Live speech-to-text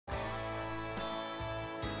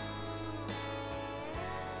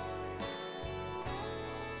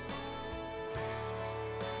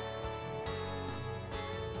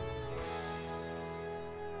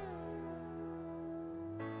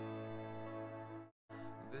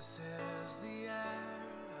This is the air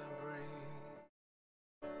I breathe.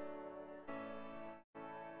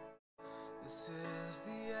 This is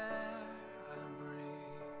the air I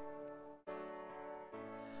breathe.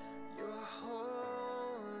 Your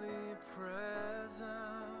holy presence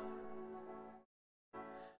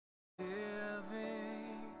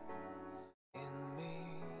living in me.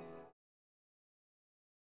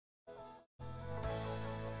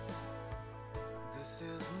 This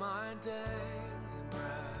is my daily bread.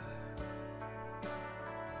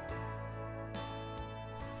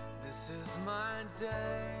 This is my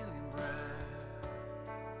daily bread.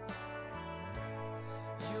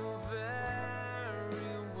 Your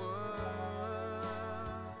very word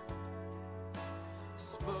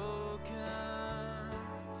spoken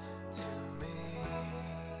to me,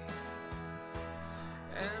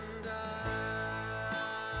 and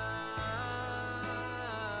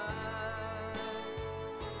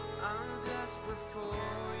I'm desperate for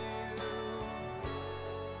you.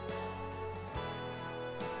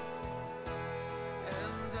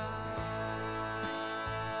 And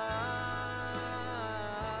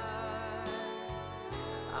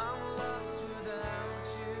I'm lost without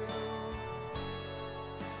you.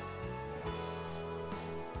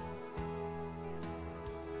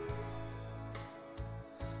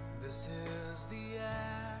 This is the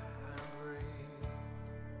air I breathe.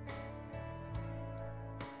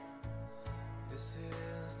 This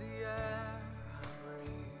is the air I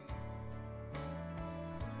breathe.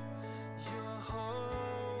 Your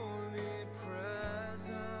holy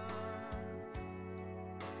presence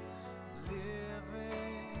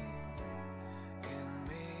living in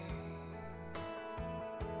me.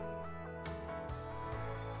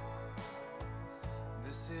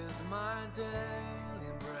 This is my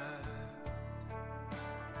daily bread.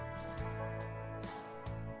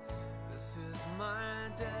 This is my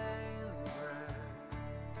daily bread.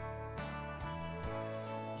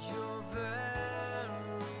 Your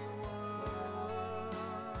very word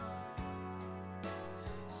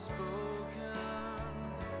spoken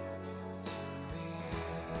to me,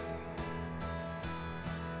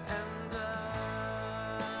 and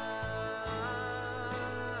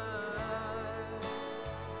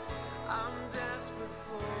I'm desperate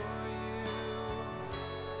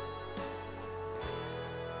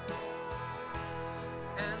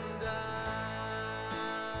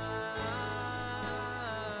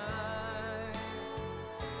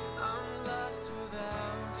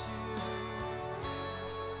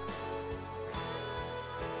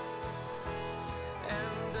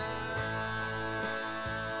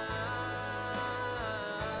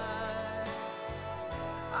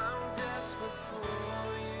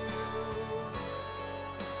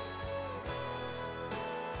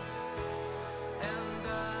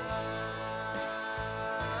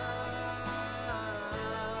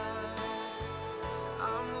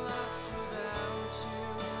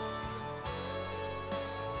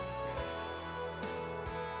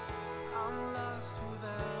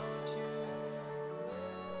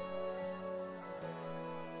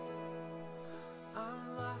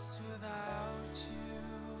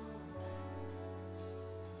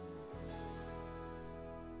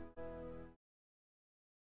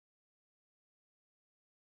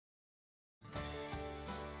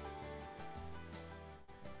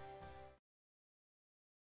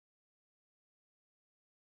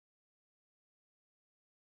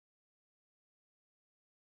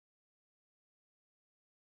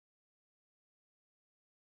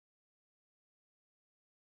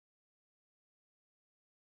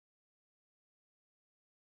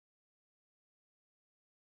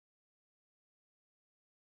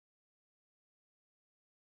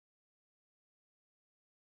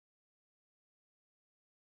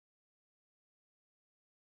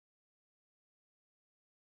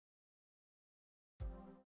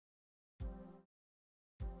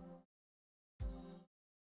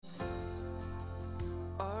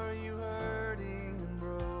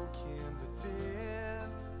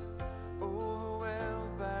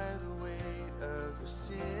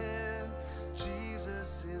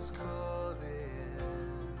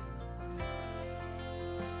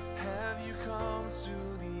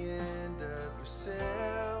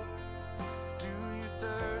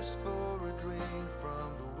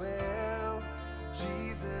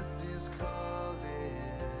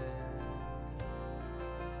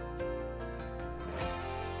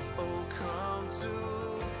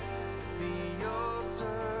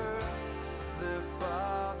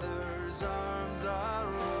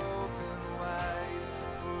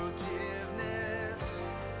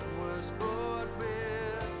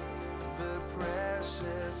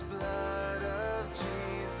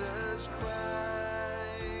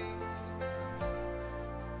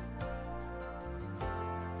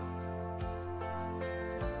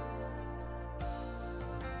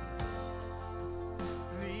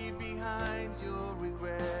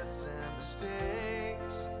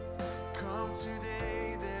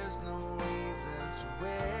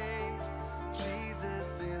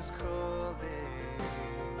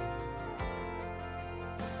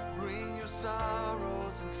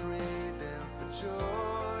trade them for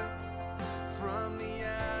joy. From the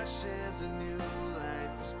ashes a new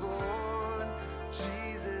life is born.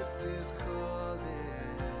 Jesus is calling.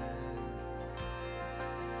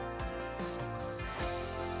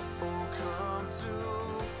 Oh, come to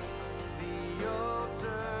the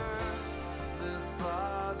altar. The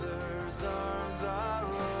Father's arms are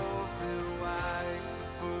open wide.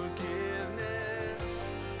 Forgiveness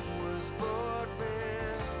was bought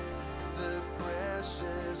with the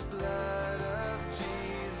precious blood of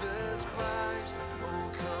Jesus Christ.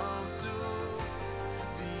 Oh, come to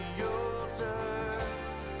the altar.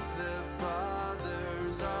 The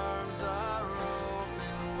Father's arms are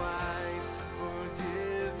open wide.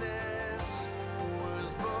 Forgiveness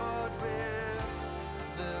was bought with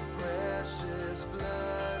the precious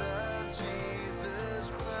blood of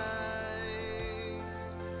Jesus Christ.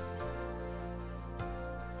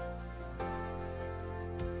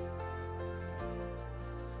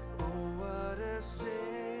 Oh, what a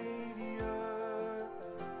Savior!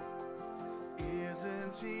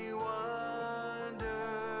 Isn't He wonderful?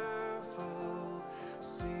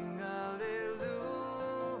 Sing hallelujah!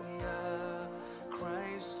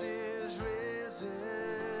 Christ is risen.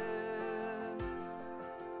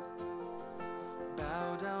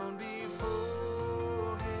 Bow down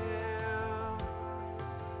before Him,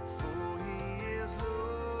 for He is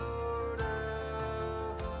Lord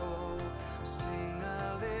of all. Sing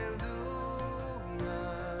hallelujah,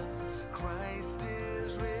 Christ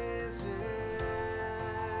is risen.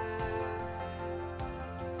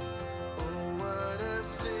 Oh, what a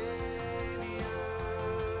Savior!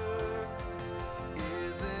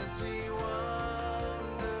 Isn't He wonderful?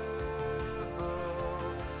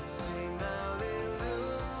 Sing hallelujah,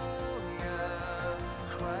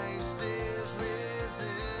 Christ is risen.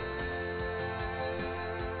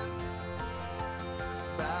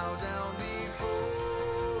 Bow down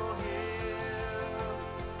before Him,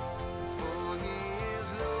 for He is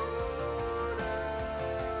Lord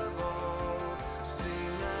of all.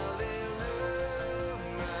 Sing hallelujah,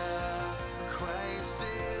 Christ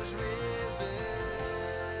is risen.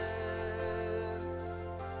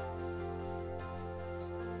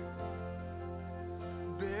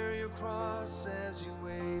 Bear your cross as you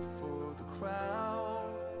wait for the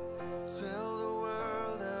crown. Tell the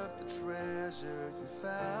world of the treasure you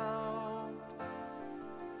found.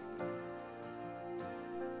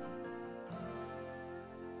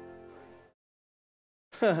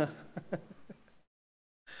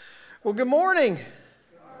 Well, good morning.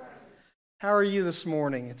 How are you this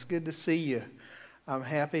morning? It's good to see you. I'm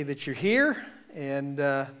happy that you're here, and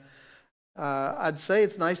I'd say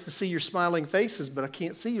it's nice to see your smiling faces, but I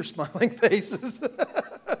can't see your smiling faces.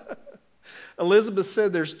 Elizabeth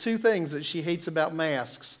said there's two things that she hates about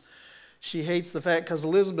masks. She hates the fact, because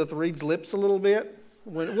Elizabeth reads lips a little bit.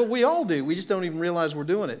 Well, we all do. We just don't even realize we're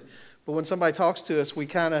doing it. But when somebody talks to us, we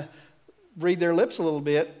kind of read their lips a little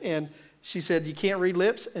bit, and she said, you can't read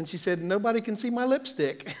lips? And she said, nobody can see my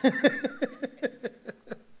lipstick.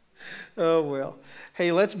 Oh, well.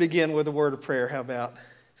 Hey, let's begin with a word of prayer. How about?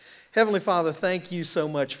 Heavenly Father, thank you so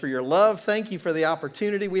much for your love. Thank you for the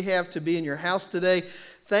opportunity we have to be in your house today.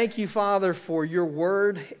 Thank you, Father, for your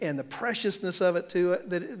word and the preciousness of it,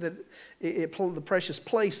 the precious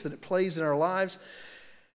place that it plays in our lives.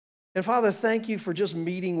 And Father, thank you for just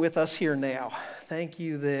meeting with us here now. Thank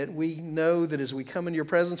you that we know that as we come into your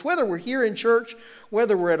presence, whether we're here in church,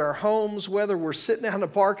 whether we're at our homes, whether we're sitting out in the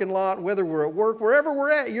parking lot, whether we're at work, wherever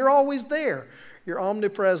we're at, you're always there. You're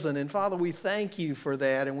omnipresent. And Father, we thank you for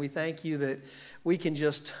that. And we thank you that we can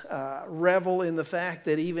just revel in the fact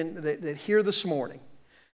that even that here this morning,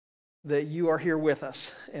 that you are here with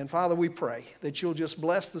us. And Father, we pray that you'll just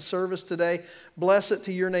bless the service today. Bless it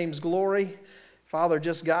to your name's glory. Father,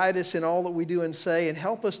 just guide us in all that we do and say, and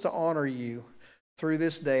help us to honor you through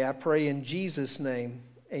this day. I pray in Jesus' name,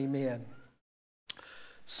 amen.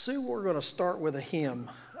 Sue, we're going to start with a hymn.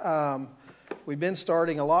 We've been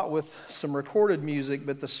starting a lot with some recorded music,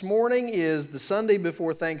 but this morning is the Sunday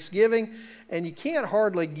before Thanksgiving, and you can't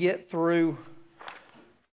hardly get through.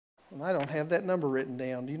 Well, I don't have that number written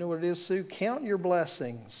down. Do you know what it is, Sue? Count your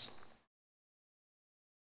blessings.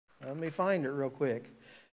 Let me find it real quick.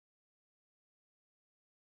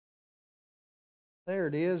 There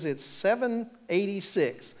it is. It's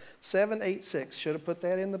 786. 786. Should have put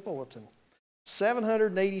that in the bulletin.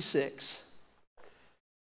 786.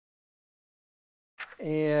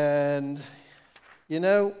 And, you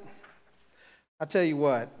know, I tell you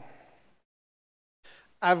what.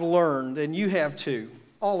 I've learned, and you have too.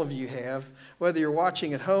 All of you have. Whether you're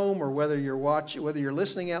watching at home or whether you're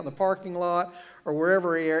listening out in the parking lot or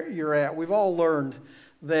wherever you're at, we've all learned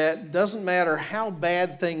that doesn't matter how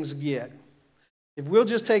bad things get, if we'll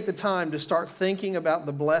just take the time to start thinking about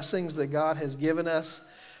the blessings that God has given us,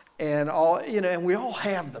 and all, and we all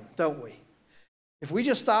have them, don't we? If we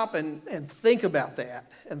just stop and think about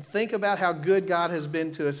that, and think about how good God has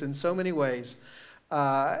been to us in so many ways,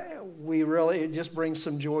 it just brings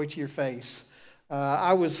some joy to your face.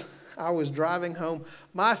 I was driving home.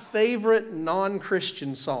 My favorite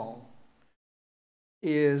non-Christian song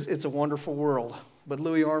is "It's a Wonderful World," but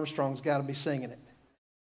Louis Armstrong's got to be singing it.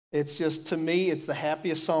 It's just, to me, it's the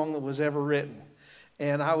happiest song that was ever written.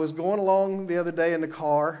 And I was going along the other day in the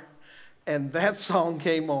car, and that song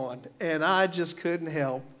came on, and I just couldn't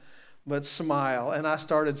help but smile. And I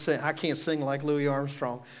started singing. I can't sing like Louis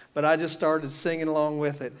Armstrong, but I just started singing along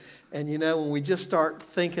with it. And when we just start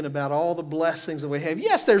thinking about all the blessings that we have,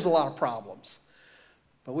 yes, there's a lot of problems,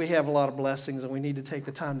 but we have a lot of blessings, and we need to take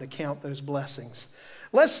the time to count those blessings.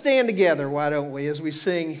 Let's stand together, why don't we, as we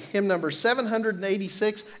sing hymn number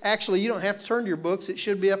 786. Actually, you don't have to turn to your books. It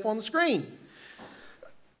should be up on the screen.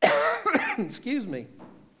 Excuse me.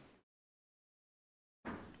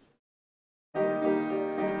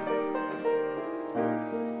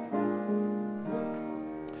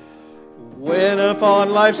 When upon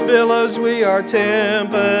life's billows we are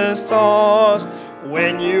tempest tossed,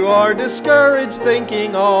 when you are discouraged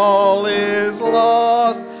thinking all is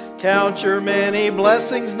lost, count your many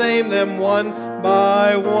blessings, name them one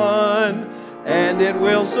by one, and it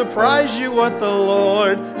will surprise you what the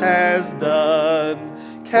Lord has done.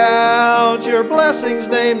 Count your blessings,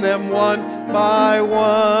 name them one by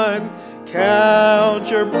one. Count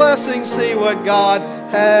your blessings, see what God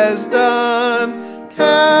has done.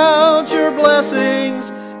 Count your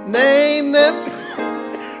blessings, name them.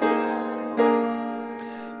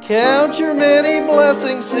 Count your many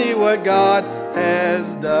blessings, see what God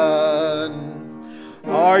has done.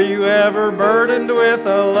 Are you ever burdened with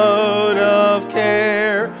a load of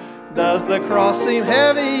care? Does the cross seem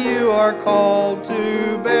heavy you are called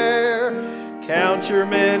to bear? Count your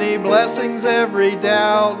many blessings, every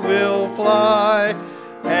doubt will fly,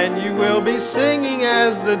 and you will be singing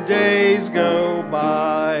as the days go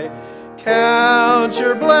by. Count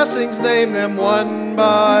your blessings, name them one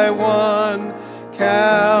by one.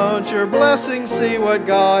 Count your blessings, see what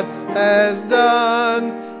God has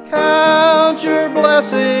done. Count your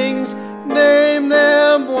blessings, name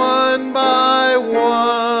them one by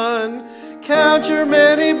one. Count your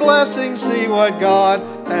many blessings, see what God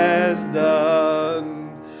has done.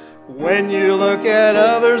 When you look at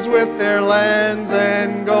others with their lands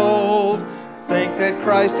and gold, think that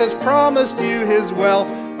Christ has promised you his wealth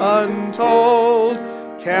untold.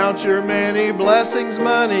 Count your many blessings,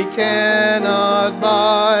 money cannot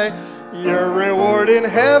buy your reward in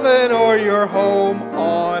heaven or your home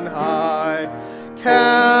on high.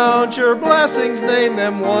 Count your blessings, name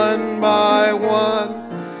them one by one.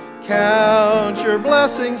 Count your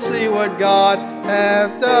blessings, see what God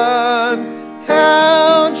hath done.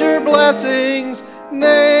 Count your blessings,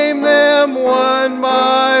 name them one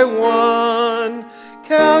by one.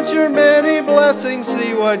 Count your many blessings,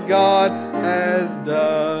 see what God has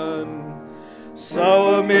done.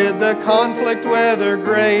 So amid the conflict, whether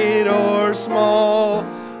great or small,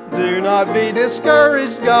 do not be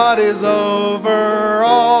discouraged, God is over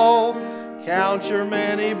all. Count your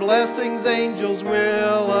many blessings, angels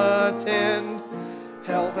will attend.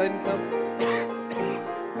 Health and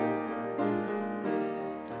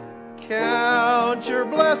Count your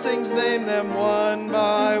blessings, name them one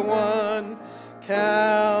by one.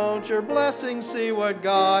 Count your blessings, see what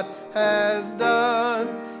God has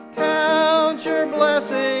done. Count your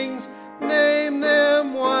blessings, name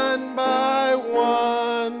them one by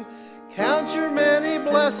one. Count your many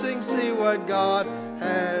blessings, see what God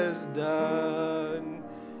has done.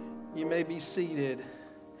 You may be seated.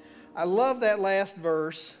 I love that last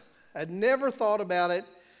verse. I'd never thought about it.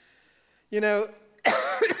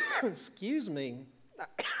 Excuse me.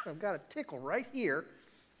 I've got a tickle right here.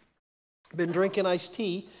 I've been drinking iced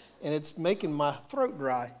tea, and it's making my throat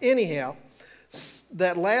dry. Anyhow,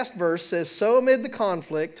 that last verse says, so amid the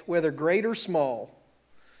conflict, whether great or small.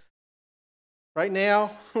 Right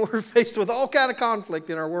now, we're faced with all kind of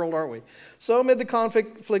conflict in our world, aren't we? So amid the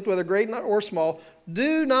conflict, whether great or small,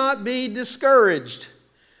 do not be discouraged.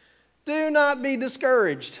 Do not be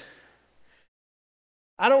discouraged.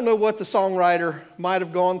 I don't know what the songwriter might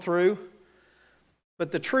have gone through,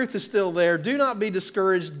 but the truth is still there. Do not be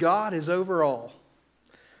discouraged. God is over all.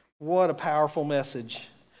 What a powerful message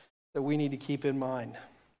that we need to keep in mind.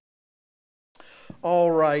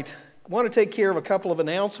 All right. I want to take care of a couple of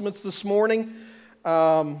announcements this morning.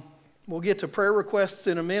 We'll get to prayer requests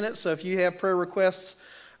in a minute, so if you have prayer requests,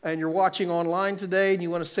 and you're watching online today and you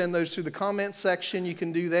want to send those through the comments section, you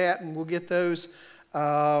can do that, and we'll get those,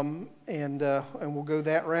 and we'll go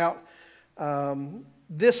that route.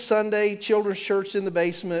 This Sunday, Children's Church in the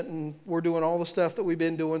basement, and we're doing all the stuff that we've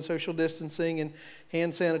been doing, social distancing and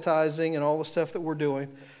hand sanitizing and all the stuff that we're doing.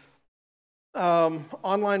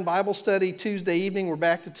 Online Bible study Tuesday evening. We're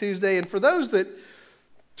back to Tuesday. And for those that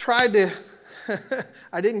tried to,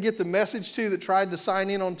 I didn't get the message to, that tried to sign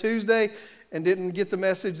in on Tuesday and didn't get the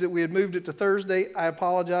message that we had moved it to Thursday, I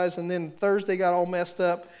apologize. And then Thursday got all messed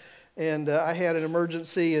up, and I had an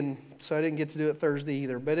emergency, and so I didn't get to do it Thursday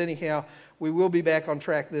either. But anyhow, we will be back on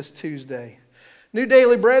track this Tuesday. New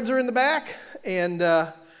daily breads are in the back, and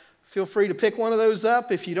feel free to pick one of those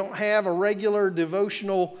up. If you don't have a regular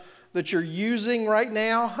devotional that you're using right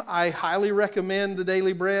now, I highly recommend the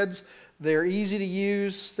daily breads. They're easy to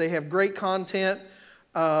use. They have great content.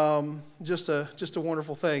 Just a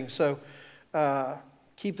wonderful thing. So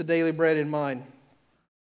keep the daily bread in mind.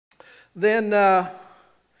 Then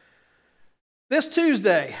this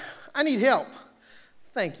Tuesday, I need help.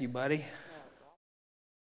 Thank you, buddy.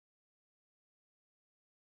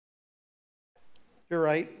 You're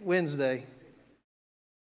right, Wednesday.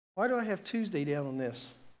 Why do I have Tuesday down on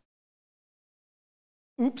this?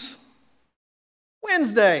 Oops.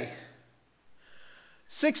 Wednesday,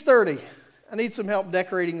 6:30. I need some help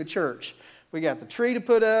decorating the church. We got the tree to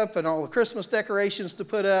put up and all the Christmas decorations to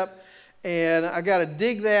put up, and I got to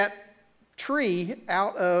dig that tree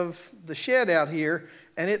out of the shed out here,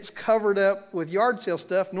 and it's covered up with yard sale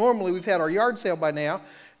stuff. Normally we've had our yard sale by now,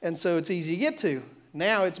 and so it's easy to get to.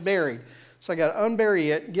 Now it's buried. So I got to unbury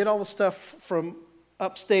it, get all the stuff from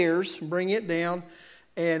upstairs, and bring it down,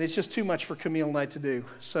 and it's just too much for Camille and I to do.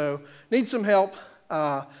 So need some help.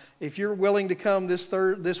 If you're willing to come this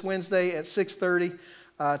Wednesday at 6:30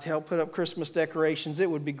 to help put up Christmas decorations, it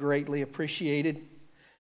would be greatly appreciated.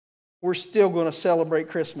 We're still going to celebrate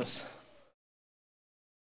Christmas.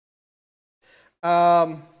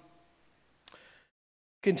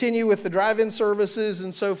 Continue with the drive-in services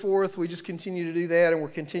and so forth. We just continue to do that, and we're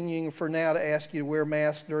continuing for now to ask you to wear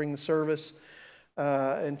masks during the service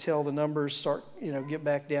until the numbers start, get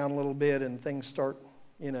back down a little bit and things start,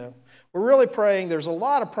 We're really praying. There's a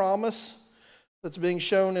lot of promise that's being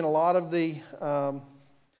shown in a lot of the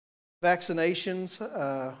vaccinations.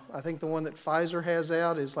 I think the one that Pfizer has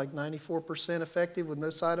out is like 94% effective with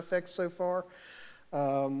no side effects so far.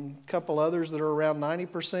 A couple others that are around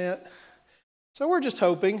 90%. So we're just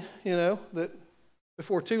hoping, that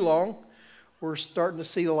before too long, we're starting to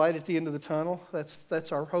see the light at the end of the tunnel.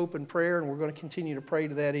 That's our hope and prayer, and we're going to continue to pray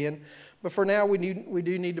to that end. But for now, we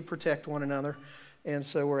do need to protect one another, and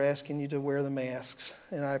so we're asking you to wear the masks,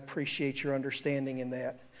 and I appreciate your understanding in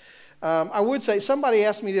that. I would say, somebody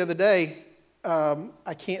asked me the other day,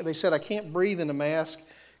 they said I can't breathe in a mask.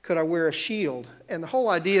 Could I wear a shield? And the whole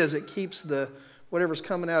idea is it keeps whatever's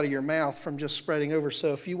coming out of your mouth from just spreading over.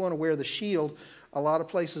 So if you want to wear the shield, a lot of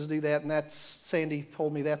places do that, and Sandy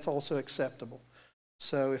told me that's also acceptable.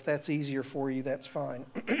 So if that's easier for you, that's fine.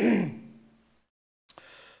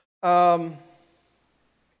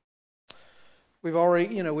 We've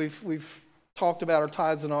already, we've talked about our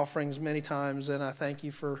tithes and offerings many times, and I thank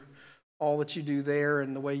you for all that you do there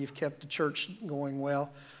and the way you've kept the church going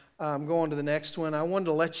well. Going to the next one, I wanted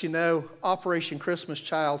to let you know, Operation Christmas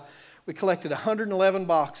Child, we collected 111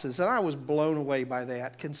 boxes, and I was blown away by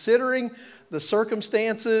that. Considering the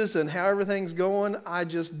circumstances and how everything's going, I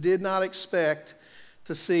just did not expect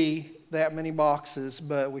to see that many boxes,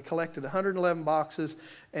 but we collected 111 boxes,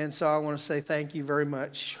 and so I want to say thank you very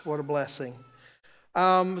much. What a blessing.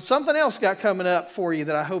 Something else got coming up for you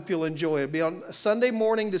that I hope you'll enjoy. It'll be on Sunday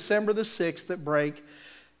morning, December the 6th at break.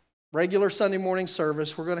 Regular Sunday morning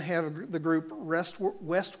service. We're going to have the group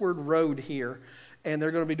Westward Road here, and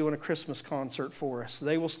they're going to be doing a Christmas concert for us.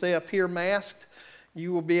 They will stay up here masked.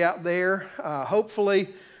 You will be out there.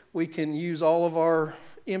 Hopefully, we can use all of our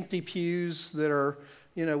empty pews that are,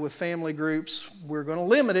 with family groups. We're going to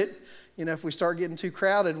limit it. If we start getting too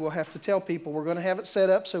crowded, we'll have to tell people. We're going to have it set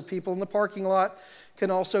up so people in the parking lot can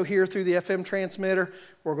also hear through the FM transmitter.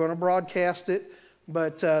 We're going to broadcast it,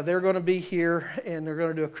 but they're going to be here, and they're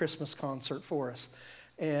going to do a Christmas concert for us.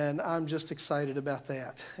 And I'm just excited about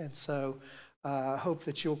that. And so I hope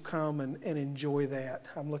that you'll come and enjoy that.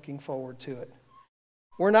 I'm looking forward to it.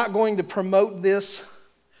 We're not going to promote this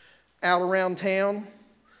out around town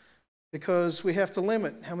because we have to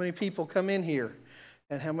limit how many people come in here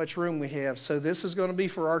and how much room we have. So this is going to be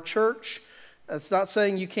for our church. That's not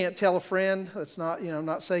saying you can't tell a friend. That's not, I'm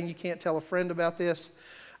not saying you can't tell a friend about this.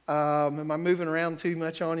 Am I moving around too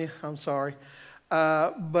much on you? I'm sorry.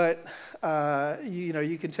 But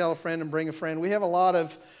you can tell a friend and bring a friend. We have a lot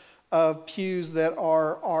of pews that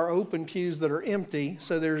are open pews that are empty,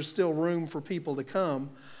 so there's still room for people to come.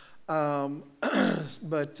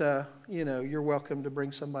 But you're welcome to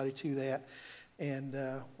bring somebody to that. And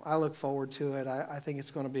I look forward to it. I think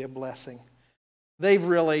it's going to be a blessing. They've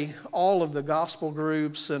really, all of the gospel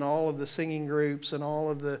groups and all of the singing groups and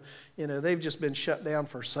all of the, they've just been shut down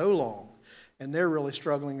for so long. And they're really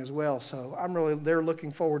struggling as well. So they're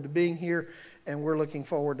looking forward to being here, and we're looking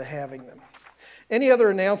forward to having them. Any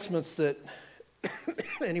other announcements that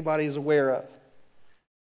anybody is aware of?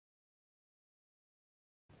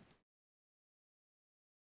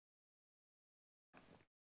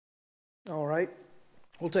 All right.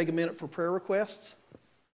 We'll take a minute for prayer requests.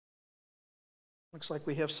 Looks like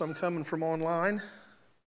we have some coming from online.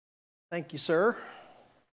 Thank you, sir.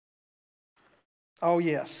 Oh,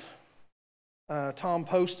 yes. Tom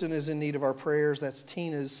Poston is in need of our prayers. That's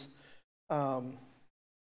Tina's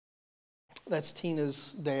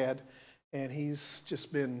dad, and he's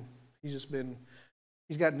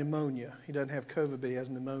got pneumonia. He doesn't have COVID, but he has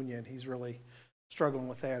pneumonia, and he's really struggling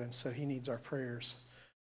with that, and so he needs our prayers.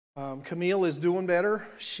 Camille is doing better.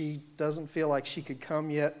 She doesn't feel like she could come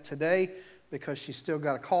yet today because she's still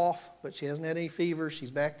got a cough, but she hasn't had any fever.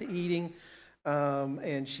 She's back to eating,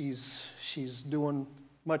 and she's doing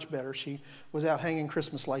much better. She was out hanging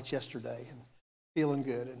Christmas lights yesterday and feeling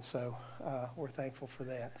good, and so we're thankful for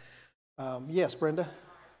that. Yes, Brenda?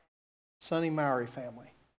 Sonny Mowry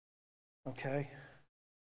family. Okay.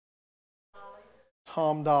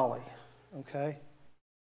 Tom Dolly. Okay.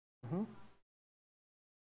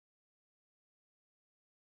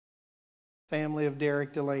 Family of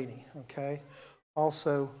Derek Delaney. Okay.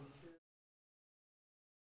 Also,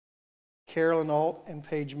 Carolyn Alt and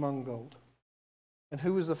Paige Mungold. And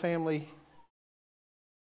who was the family?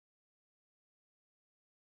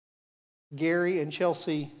 Gary and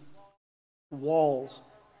Chelsea Walls.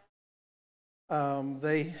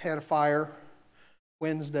 They had a fire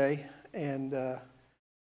Wednesday, and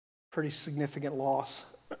pretty significant loss.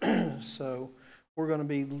 So we're going to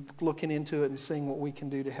be looking into it and seeing what we can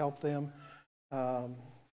do to help them.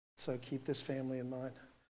 So keep this family in mind.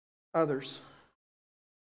 Others?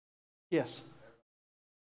 Yes.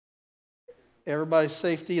 Everybody's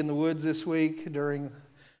safety in the woods this week during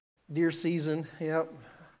deer season. Yep.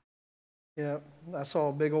 I saw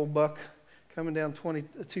a big old buck coming down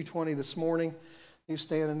 220 this morning. He was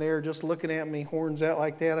standing there just looking at me, horns out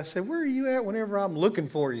like that. I said, "Where are you at whenever I'm looking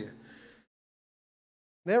for you?"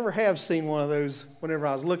 Never have seen one of those whenever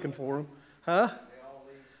I was looking for them. Huh?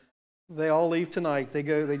 They all leave tonight. They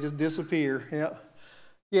just disappear. Yeah.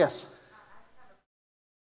 Yes.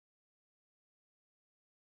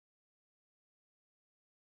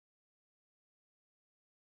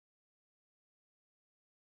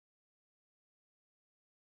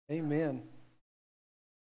 Amen.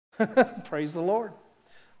 Praise the Lord.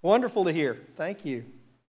 Wonderful to hear. Thank you.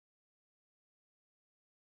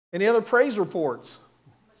 Any other praise reports?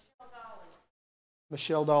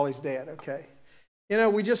 Michelle Dolly's dad. Okay.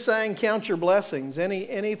 We just sang "Count Your Blessings."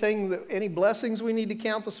 Any blessings we need to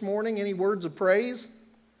count this morning? Any words of praise?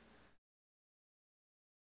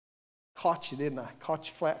 Caught you, didn't I? Caught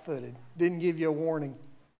you flat-footed. Didn't give you a warning.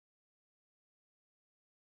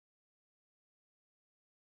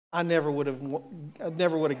 I never would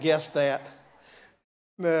have guessed that.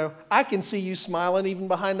 No, I can see you smiling even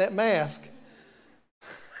behind that mask.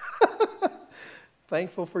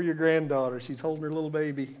 Thankful for your granddaughter. She's holding her little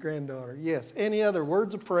baby granddaughter. Yes. Any other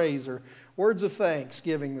words of praise or words of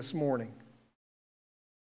thanksgiving this morning?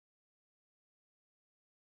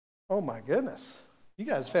 Oh my goodness. You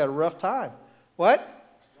guys have had a rough time. What?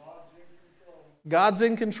 God's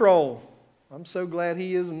in control. I'm so glad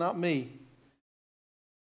He is and not me.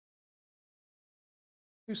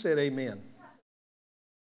 Who said amen?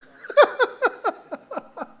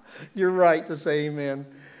 You're right to say amen.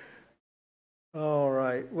 All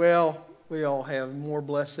right. Well, we all have more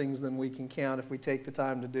blessings than we can count if we take the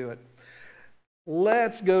time to do it.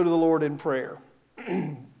 Let's go to the Lord in prayer.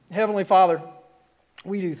 Heavenly Father,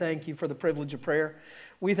 we do thank You for the privilege of prayer.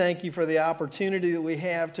 We thank You for the opportunity that we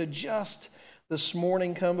have to just this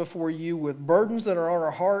morning come before You with burdens that are on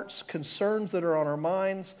our hearts, concerns that are on our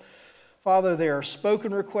minds. Father, there are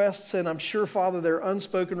spoken requests, and I'm sure, Father, there are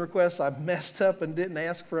unspoken requests. I messed up and didn't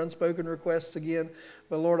ask for unspoken requests again.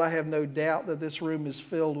 But Lord, I have no doubt that this room is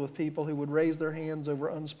filled with people who would raise their hands over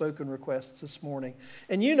unspoken requests this morning.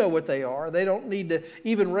 And You know what they are. They don't need to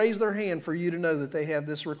even raise their hand for You to know that they have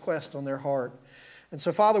this request on their heart. And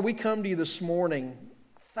so, Father, we come to You this morning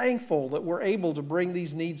Thankful that we're able to bring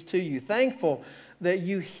these needs to you. Thankful that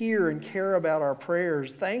you hear and care about our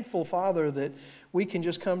prayers. Thankful, Father, that we can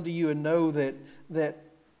just come to you and know that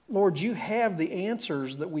Lord, you have the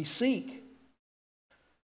answers that we seek.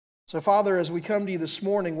 So, Father, as we come to you this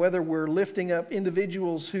morning, whether we're lifting up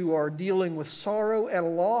individuals who are dealing with sorrow at a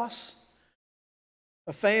loss,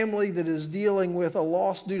 a family that is dealing with a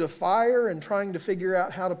loss due to fire and trying to figure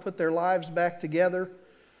out how to put their lives back together,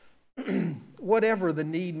 whatever the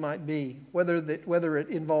need might be, whether it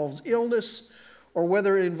involves illness or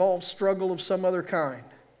whether it involves struggle of some other kind.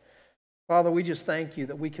 Father, we just thank you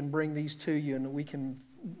that we can bring these to you and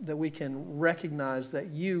that we can recognize that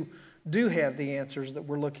you do have the answers that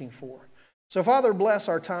we're looking for. So, Father, bless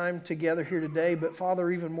our time together here today, but Father,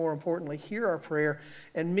 even more importantly, hear our prayer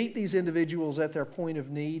and meet these individuals at their point of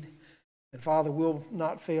need. And Father, we'll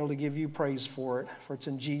not fail to give you praise for it, for it's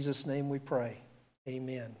in Jesus' name we pray.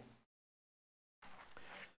 Amen.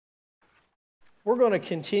 We're going to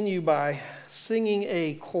continue by singing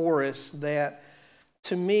a chorus that,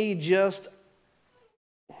 to me, just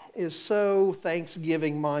is so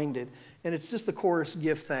Thanksgiving-minded. And it's just the chorus,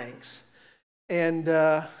 Give Thanks. And,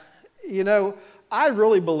 I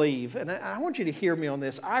really believe, and I want you to hear me on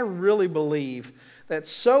this, I really believe that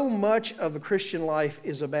so much of the Christian life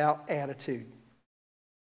is about attitude.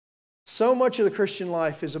 So much of the Christian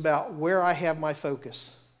life is about where I have my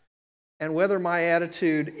focus. And whether my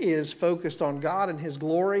attitude is focused on God and His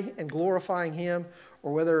glory and glorifying Him,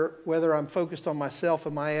 or whether I'm focused on myself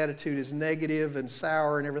and my attitude is negative and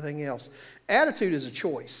sour and everything else. Attitude is a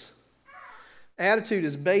choice. Attitude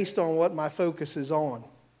is based on what my focus is on.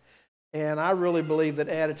 And I really believe that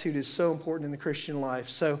attitude is so important in the Christian life.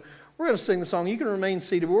 So we're going to sing the song. You can remain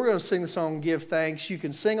seated, but we're going to sing the song, Give Thanks. You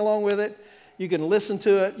can sing along with it. You can listen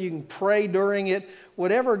to it. You can pray during it.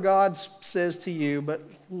 Whatever God says to you, but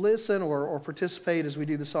listen or participate as we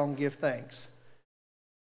do the song, Give Thanks.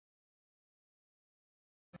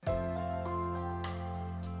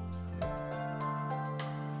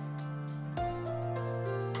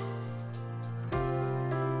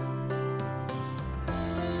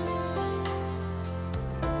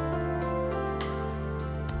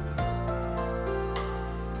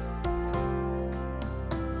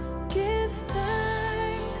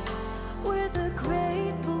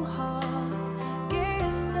 Grateful heart,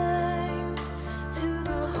 give thanks to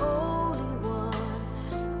the Holy One.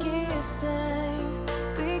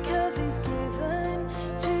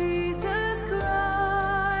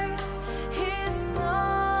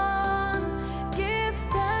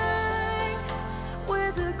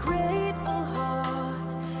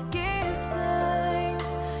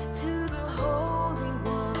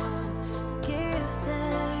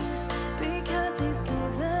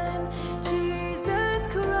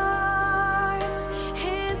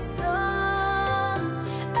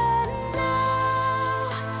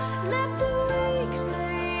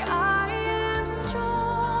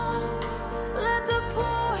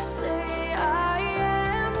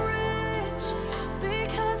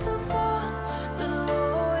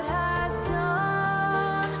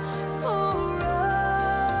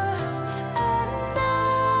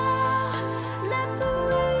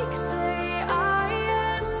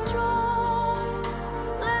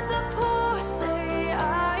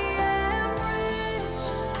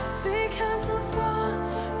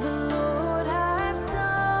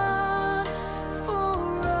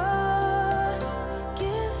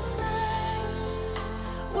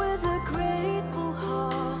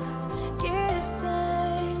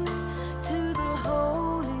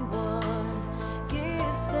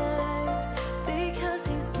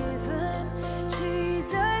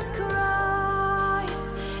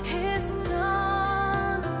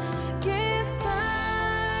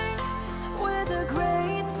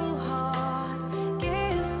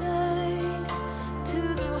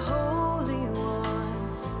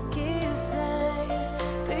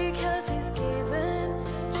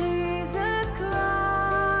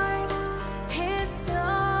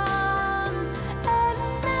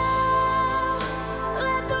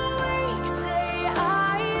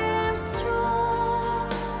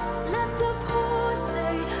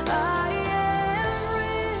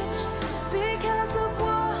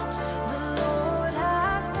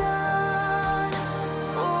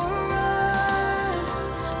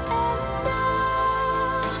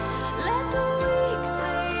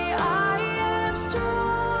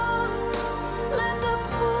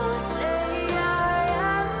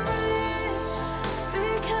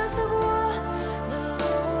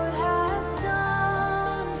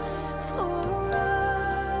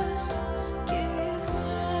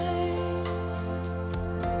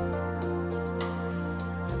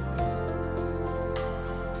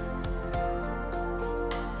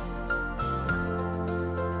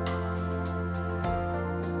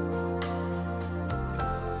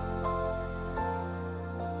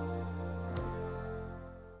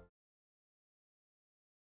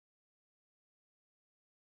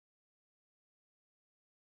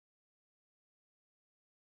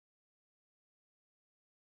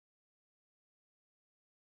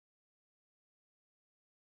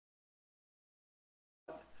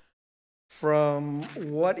 from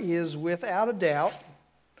what is without a doubt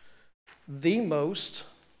the most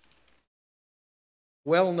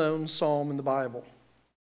well-known psalm in the Bible,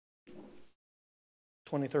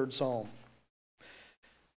 23rd Psalm.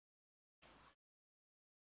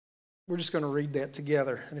 We're just going to read that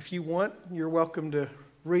together. And if you want, you're welcome to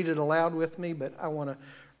read it aloud with me, but I want to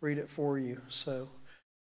read it for you. So,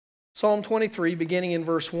 Psalm 23, beginning in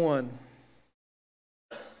verse 1.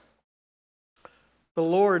 The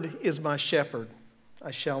Lord is my shepherd,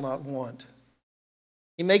 I shall not want.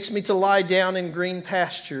 He makes me to lie down in green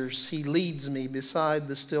pastures. He leads me beside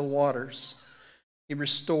the still waters. He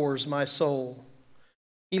restores my soul.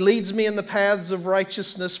 He leads me in the paths of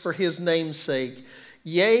righteousness for his name's sake.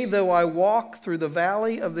 Yea, though I walk through the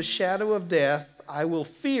valley of the shadow of death, I will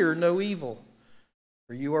fear no evil,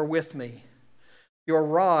 for you are with me. Your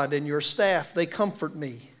rod and your staff, they comfort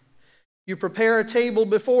me. You prepare a table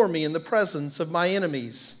before me in the presence of my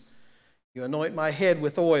enemies. You anoint my head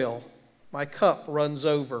with oil. My cup runs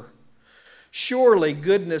over. Surely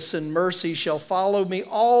goodness and mercy shall follow me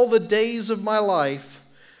all the days of my life,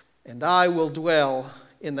 and I will dwell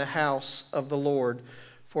in the house of the Lord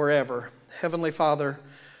forever. Heavenly Father,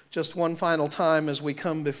 just one final time as we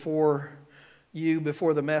come before you,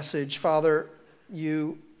 before the message. Father,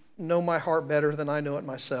 you know my heart better than I know it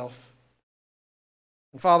myself.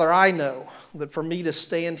 And Father, I know that for me to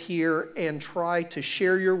stand here and try to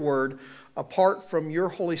share your word apart from your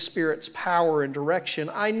Holy Spirit's power and direction,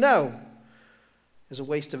 I know is a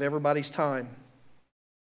waste of everybody's time.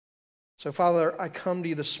 So Father, I come to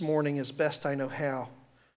you this morning as best I know how,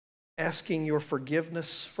 asking your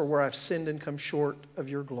forgiveness for where I've sinned and come short of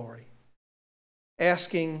your glory.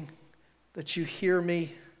 Asking that you hear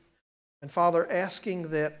me, and Father,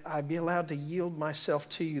 asking that I be allowed to yield myself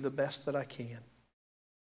to you the best that I can.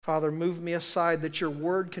 Father, move me aside that your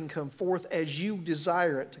word can come forth as you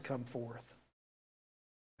desire it to come forth.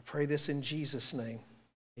 I pray this in Jesus' name.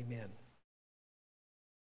 Amen.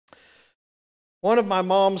 One of my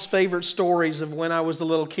mom's favorite stories of when I was a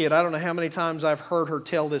little kid, I don't know how many times I've heard her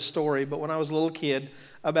tell this story, but when I was a little kid,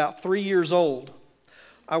 about 3 years old,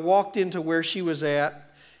 I walked into where she was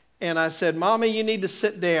at and I said, "Mommy, you need to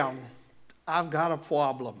sit down. I've got a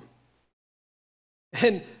problem."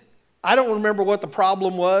 And I don't remember what the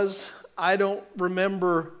problem was. I don't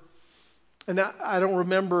remember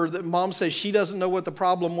that Mom says she doesn't know what the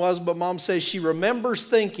problem was, but Mom says she remembers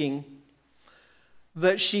thinking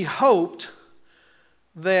that she hoped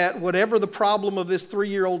that whatever the problem of this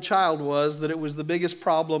 3-year-old child was, that it was the biggest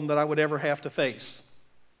problem that I would ever have to face.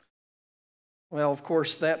 Well, of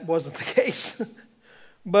course, that wasn't the case.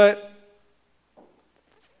 But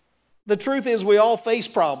the truth is we all face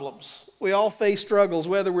problems. We all face struggles,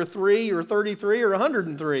 whether we're 3 or 33 or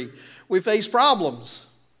 103. We face problems.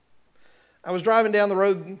 I was driving down the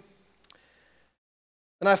road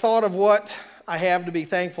and I thought of what I have to be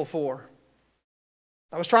thankful for.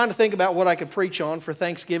 I was trying to think about what I could preach on for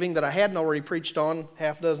Thanksgiving that I hadn't already preached on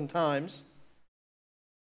half a dozen times.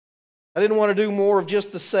 I didn't want to do more of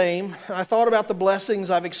just the same. I thought about the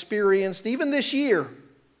blessings I've experienced even this year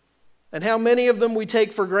and how many of them we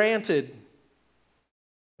take for granted.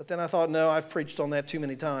 But then I thought, no, I've preached on that too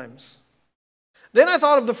many times. Then I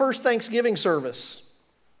thought of the first Thanksgiving service.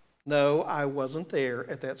 No, I wasn't there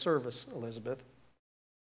at that service, Elizabeth.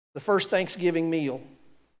 The first Thanksgiving meal.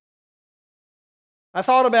 I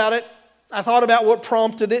thought about it. I thought about what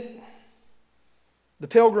prompted it. The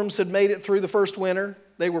Pilgrims had made it through the first winter.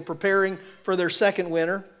 They were preparing for their second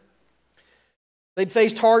winter. They'd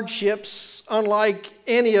faced hardships unlike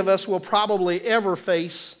any of us will probably ever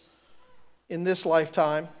face in this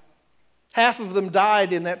lifetime. Half of them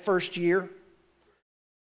died in that first year.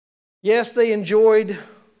 Yes, they enjoyed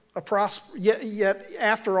yet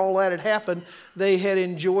after all that had happened, they had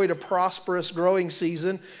enjoyed a prosperous growing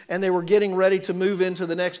season, and they were getting ready to move into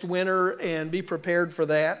the next winter and be prepared for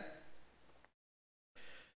that.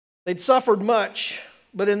 They'd suffered much,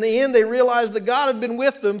 but in the end they realized that God had been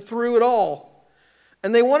with them through it all.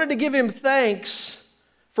 And they wanted to give Him thanks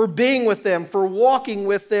for being with them, for walking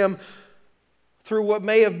with them through what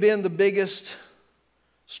may have been the biggest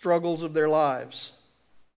struggles of their lives.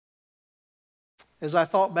 As I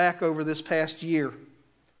thought back over this past year,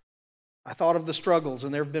 I thought of the struggles,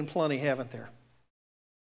 and there have been plenty, haven't there?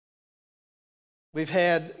 We've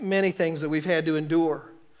had many things that we've had to endure.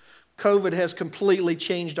 COVID has completely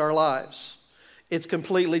changed our lives. It's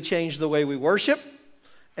completely changed the way we worship,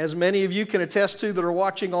 as many of you can attest to that are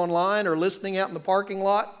watching online or listening out in the parking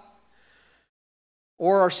lot,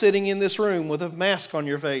 or are sitting in this room with a mask on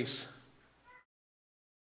your face.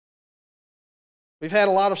 We've had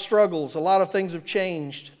a lot of struggles. A lot of things have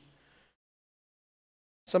changed.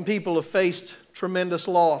 Some people have faced tremendous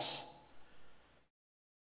loss.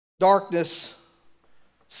 Darkness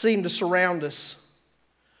seemed to surround us.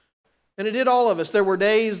 And it did all of us. There were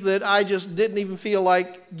days that I just didn't even feel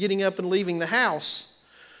like getting up and leaving the house.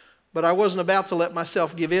 But I wasn't about to let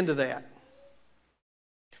myself give in to that.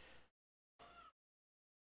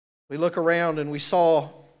 We look around and we saw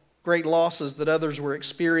great losses that others were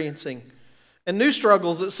experiencing, and new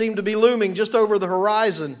struggles that seemed to be looming just over the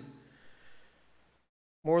horizon.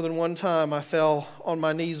 More than one time I fell on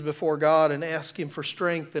my knees before God and asked Him for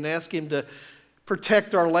strength and asked Him to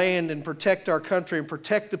protect our land and protect our country and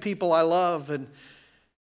protect the people I love and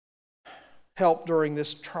help during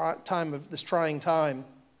this trying time.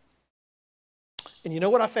 And you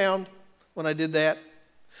know what I found when I did that?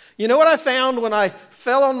 You know what I found when I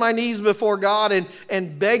fell on my knees before God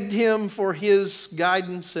and begged Him for His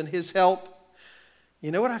guidance and His help?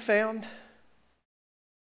 You know what I found?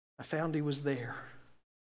 I found He was there.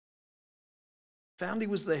 Found He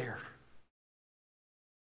was there.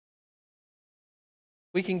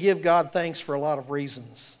 We can give God thanks for a lot of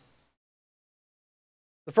reasons.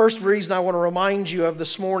 The first reason I want to remind you of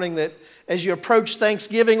this morning, that as you approach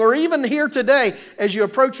Thanksgiving, or even here today, as you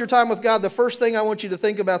approach your time with God, the first thing I want you to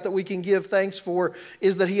think about that we can give thanks for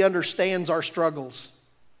is that He understands our struggles.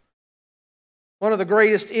 One of the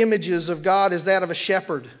greatest images of God is that of a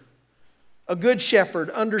shepherd. A good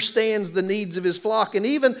shepherd understands the needs of his flock and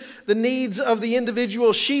even the needs of the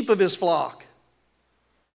individual sheep of his flock.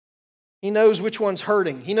 He knows which one's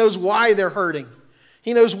hurting. He knows why they're hurting.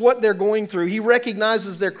 He knows what they're going through. He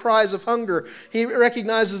recognizes their cries of hunger. He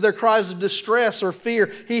recognizes their cries of distress or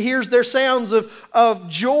fear. He hears their sounds of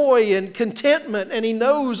joy and contentment, and He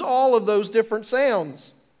knows all of those different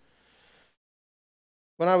sounds.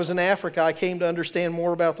 When I was in Africa, I came to understand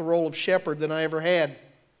more about the role of shepherd than I ever had.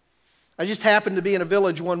 I just happened to be in a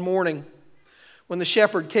village one morning when the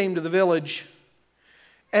shepherd came to the village,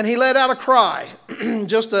 and he let out a cry,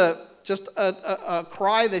 just a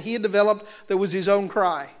cry that he had developed that was his own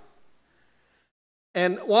cry.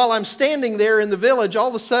 And while I'm standing there in the village, all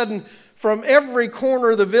of a sudden, from every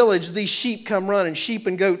corner of the village, these sheep come running. Sheep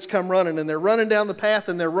and goats come running, and they're running down the path,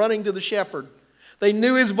 and they're running to the shepherd. They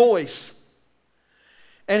knew his voice.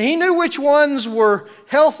 And he knew which ones were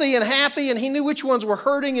healthy and happy, and he knew which ones were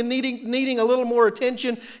hurting and needing a little more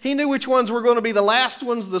attention. He knew which ones were going to be the last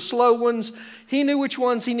ones, the slow ones. He knew which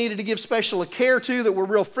ones he needed to give special care to that were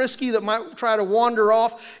real frisky, that might try to wander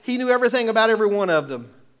off. He knew everything about every one of them.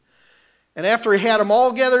 And after he had them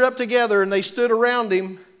all gathered up together and they stood around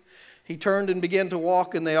him, he turned and began to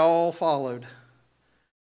walk, and they all followed.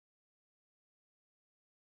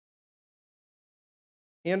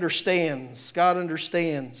 He understands. God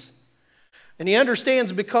understands. And He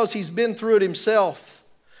understands because He's been through it Himself.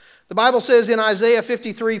 The Bible says in Isaiah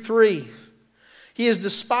 53:3, He is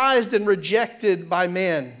despised and rejected by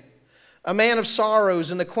men, a man of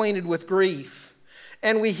sorrows and acquainted with grief.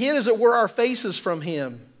 And we hid, as it were, our faces from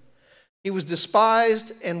Him. He was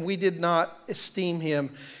despised, and we did not esteem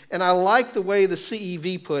Him. And I like the way the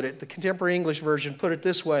CEV put it, the Contemporary English Version put it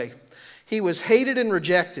this way: He was hated and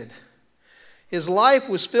rejected. His life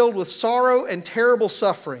was filled with sorrow and terrible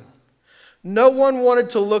suffering. No one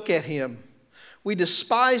wanted to look at Him. We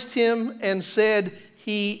despised Him and said,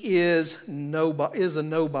 He is a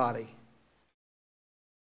nobody.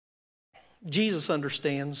 Jesus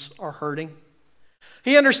understands our hurting.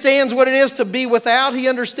 He understands what it is to be without. He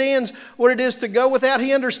understands what it is to go without.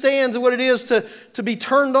 He understands what it is to be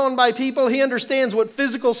turned on by people. He understands what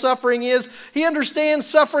physical suffering is. He understands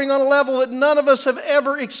suffering on a level that none of us have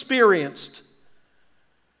ever experienced.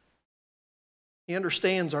 He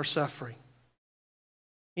understands our suffering.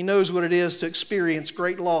 He knows what it is to experience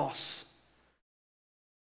great loss.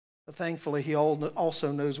 But thankfully, He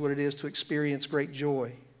also knows what it is to experience great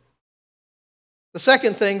joy. The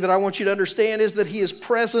second thing that I want you to understand is that He is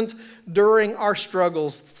present during our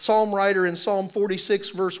struggles. The psalm writer in Psalm 46,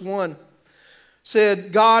 verse 1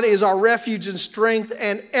 said, God is our refuge and strength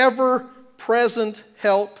and ever-present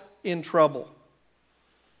help in trouble.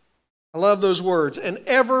 I love those words, an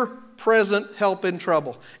ever-present help in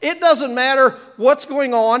trouble. It doesn't matter what's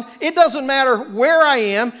going on. It doesn't matter where I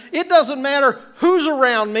am. It doesn't matter who's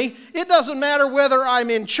around me. It doesn't matter whether I'm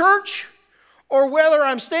in church or whether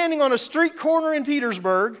I'm standing on a street corner in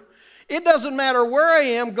Petersburg. It doesn't matter where I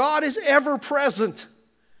am. God is ever present.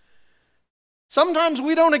 Sometimes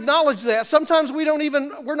we don't acknowledge that. Sometimes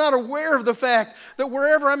we're not aware of the fact that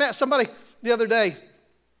wherever I'm at, the other day,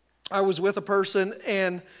 I was with a person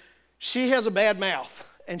and she has a bad mouth.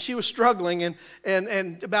 And she was struggling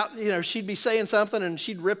and about, she'd be saying something and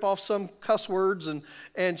she'd rip off some cuss words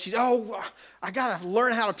and she'd, I got to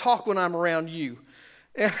learn how to talk when I'm around you.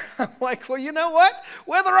 And I'm like, well, you know what?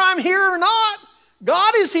 Whether I'm here or not,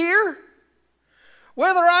 God is here.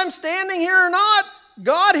 Whether I'm standing here or not,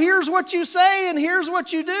 God hears what you say and hears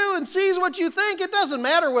what you do and sees what you think. It doesn't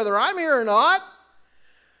matter whether I'm here or not.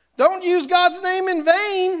 Don't use God's name in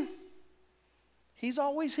vain. He's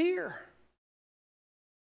always here.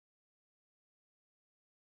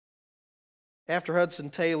 After Hudson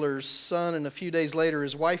Taylor's son and a few days later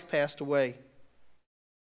his wife passed away,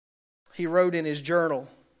 he wrote in his journal,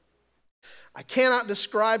 "I cannot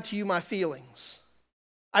describe to you my feelings.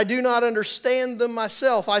 I do not understand them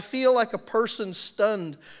myself. I feel like a person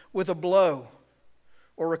stunned with a blow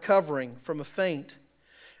or recovering from a faint,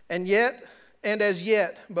 and as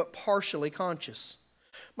yet, but partially conscious.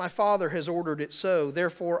 My Father has ordered it so.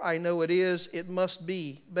 Therefore, I know it must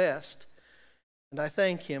be best. And I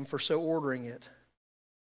thank Him for so ordering it.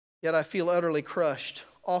 Yet I feel utterly crushed.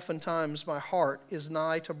 Oftentimes my heart is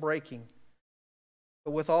nigh to breaking.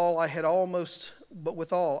 But withal I had almost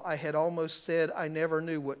said I never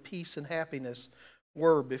knew what peace and happiness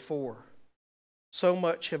were before. So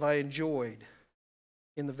much have I enjoyed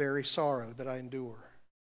in the very sorrow that I endure."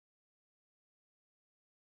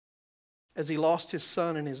 As he lost his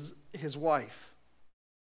son and his wife,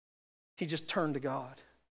 he just turned to God.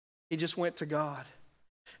 He just went to God.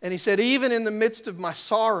 And he said, even in the midst of my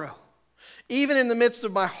sorrow, even in the midst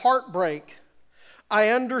of my heartbreak, I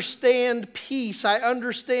understand peace, I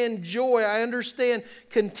understand joy, I understand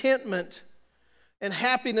contentment and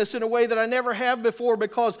happiness in a way that I never have before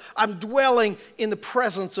because I'm dwelling in the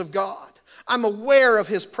presence of God. I'm aware of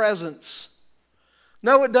His presence.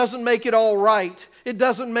 No, it doesn't make it all right. It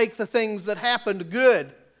doesn't make the things that happened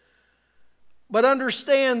good. But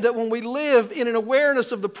understand that when we live in an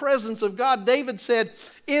awareness of the presence of God, David said,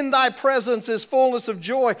 "In thy presence is fullness of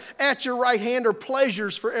joy. At your right hand are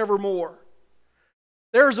pleasures forevermore."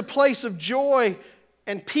 There is a place of joy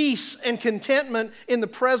and peace and contentment in the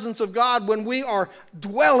presence of God when we are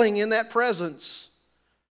dwelling in that presence.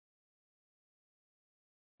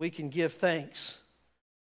 We can give thanks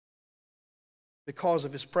because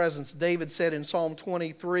of His presence. David said in Psalm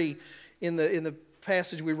 23, in the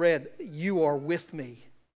passage we read, "You are with me.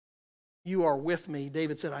 You are with me."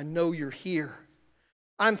 David said, "I know you're here."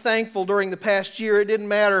 I'm thankful during the past year. It didn't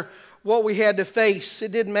matter what we had to face.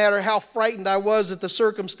 It didn't matter how frightened I was at the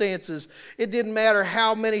circumstances. It didn't matter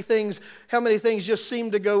how many things just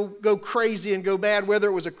seemed to go crazy and go bad, whether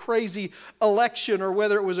it was a crazy election or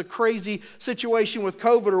whether it was a crazy situation with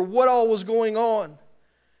COVID or what all was going on.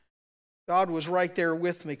 God was right there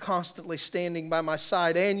with me, constantly standing by my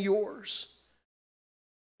side and yours.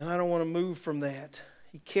 And I don't want to move from that.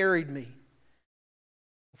 He carried me.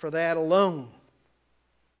 For that alone,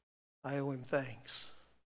 I owe Him thanks.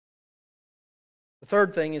 The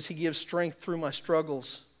third thing is He gives strength through my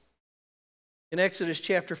struggles. In Exodus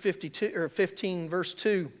chapter 15, verse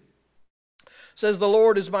 2, says, "The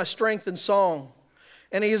Lord is my strength and song,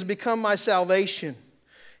 and He has become my salvation.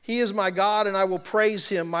 He is my God, and I will praise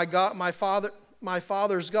Him, my God, my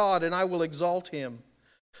Father's God, and I will exalt Him."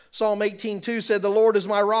 Psalm 18:2 said, "The Lord is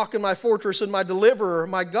my rock and my fortress and my deliverer,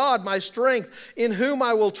 my God, my strength, in whom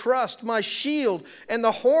I will trust, my shield and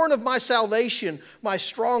the horn of my salvation, my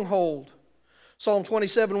stronghold." Psalm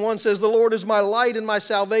 27:1 says, "The Lord is my light and my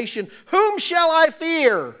salvation. Whom shall I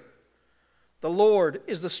fear? The Lord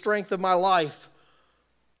is the strength of my life.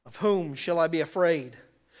 Of whom shall I be afraid?"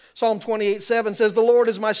 Psalm 28:7 says, "The Lord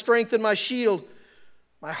is my strength and my shield.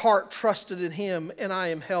 My heart trusted in Him, and I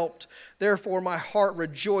am helped. Therefore my heart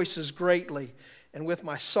rejoices greatly, and with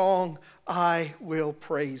my song I will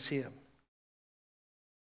praise Him."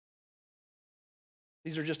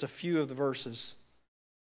 These are just a few of the verses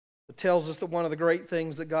that tells us that one of the great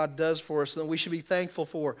things that God does for us and that we should be thankful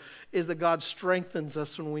for is that God strengthens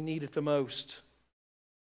us when we need it the most.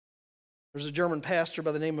 There's a German pastor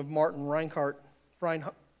by the name of Martin Rinkhart.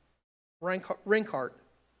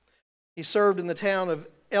 He served in the town of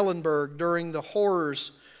Ellenberg during the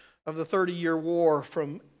horrors of the 30-year war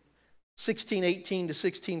from 1618 to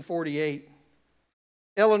 1648.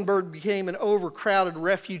 Ellenberg became an overcrowded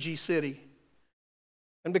refugee city.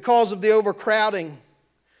 And because of the overcrowding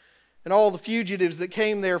and all the fugitives that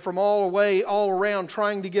came there from all around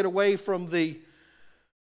trying to get away from the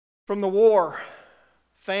war,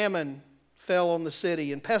 famine fell on the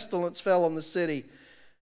city and pestilence fell on the city.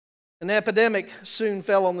 An epidemic soon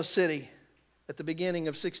fell on the city at the beginning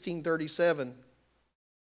of 1637.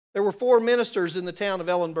 There were 4 ministers in the town of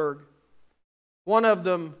Ellenberg. One of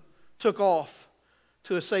them took off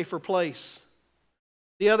to a safer place.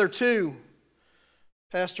 The other 2,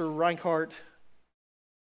 Pastor Rinkhart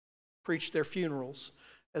preached their funerals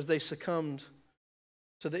as they succumbed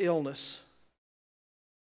to the illness.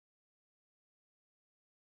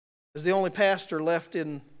 As the only pastor left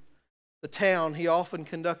in the town, he often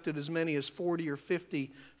conducted as many as 40 or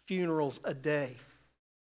 50 funerals a day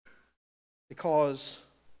because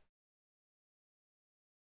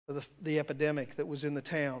of the epidemic that was in the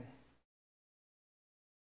town.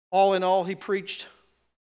 All in all, he preached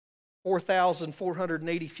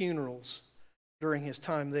 4,480 funerals during his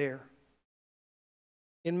time there.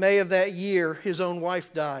 In May of that year, his own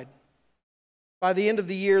wife died. By the end of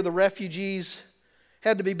the year, the refugees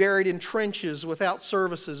had to be buried in trenches without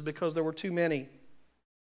services because there were too many.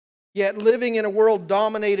 Yet, living in a world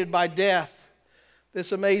dominated by death,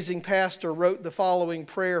 this amazing pastor wrote the following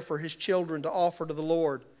prayer for his children to offer to the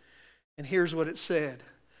Lord. And here's what it said.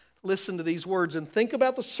 Listen to these words and think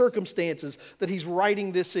about the circumstances that he's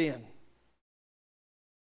writing this in.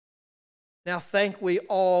 Now thank we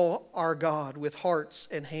all our God with hearts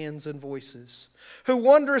and hands and voices, who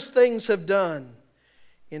wondrous things have done,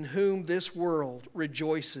 in whom this world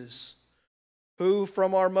rejoices, who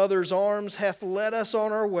from our mother's arms hath led us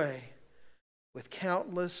on our way with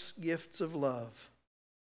countless gifts of love,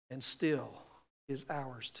 and still is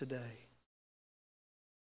ours today.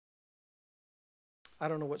 I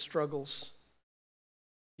don't know what struggles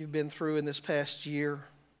you've been through in this past year.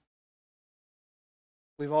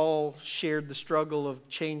 We've all shared the struggle of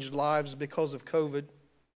changed lives because of COVID.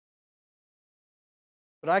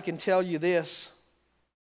 But I can tell you this.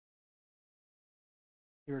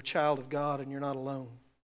 You're a child of God and you're not alone.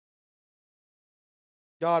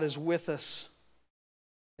 God is with us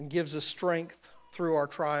and gives us strength through our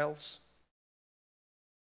trials.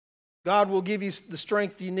 God will give you the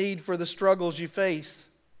strength you need for the struggles you face.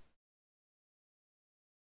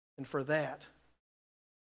 And for that,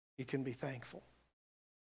 you can be thankful.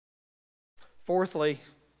 Fourthly,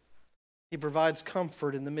 He provides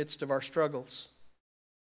comfort in the midst of our struggles.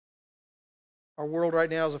 Our world right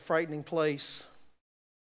now is a frightening place.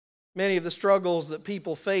 Many of the struggles that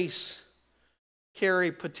people face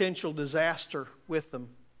carry potential disaster with them.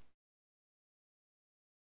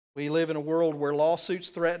 We live in a world where lawsuits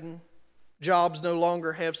threaten, jobs no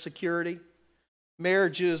longer have security,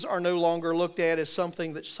 marriages are no longer looked at as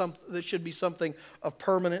something that should be something of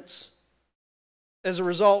permanence. As a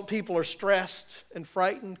result, people are stressed and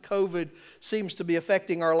frightened. COVID seems to be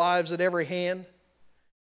affecting our lives at every hand.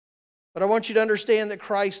 But I want you to understand that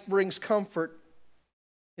Christ brings comfort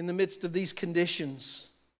in the midst of these conditions.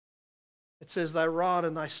 It says, "Thy rod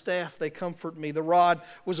and thy staff, they comfort me." The rod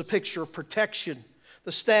was a picture of protection.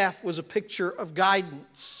 The staff was a picture of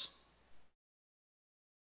guidance.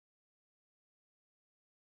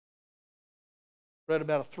 I read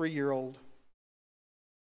about a 3-year-old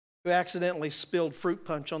who accidentally spilled fruit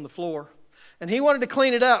punch on the floor. And he wanted to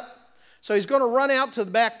clean it up. So he's going to run out to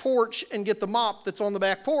the back porch and get the mop that's on the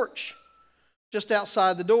back porch, just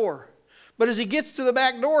outside the door. But as he gets to the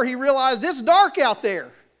back door, he realized it's dark out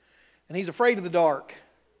there. And he's afraid of the dark.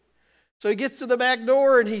 So he gets to the back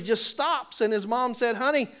door and he just stops. And his mom said,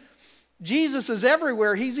 "Honey, Jesus is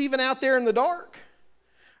everywhere. He's even out there in the dark."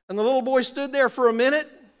 And the little boy stood there for a minute.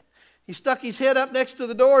 He stuck his head up next to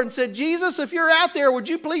the door and said, "Jesus, if you're out there, would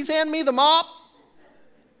you please hand me the mop?"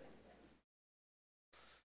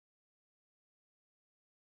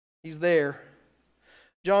 He's there.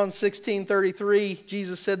 John 16:33,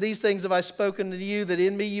 Jesus said, "These things have I spoken to you, that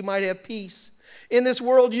in me you might have peace. In this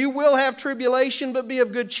world you will have tribulation, but be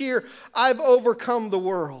of good cheer. I've overcome the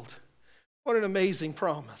world." What an amazing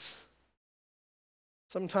promise.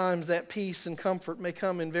 Sometimes that peace and comfort may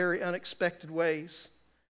come in very unexpected ways.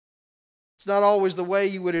 It's not always the way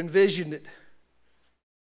you would envision it.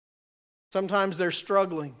 Sometimes they're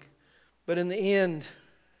struggling, but in the end,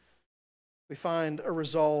 we find a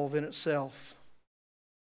resolve in itself.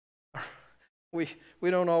 We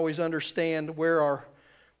don't always understand where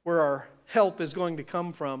our help is going to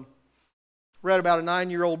come from. Read about a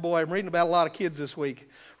 9-year-old boy. I'm reading about a lot of kids this week.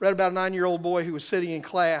 Read about a 9-year-old boy who was sitting in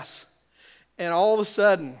class, and all of a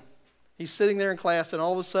sudden, he's sitting there in class, and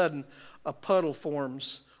all of a sudden, a puddle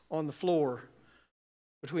forms on the floor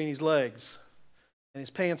between his legs, and his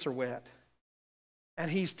pants are wet,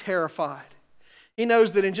 and he's terrified. He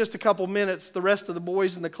knows that in just a couple minutes, the rest of the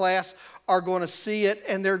boys in the class are going to see it,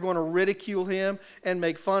 and they're going to ridicule him and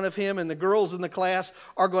make fun of him, and the girls in the class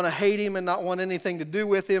are going to hate him and not want anything to do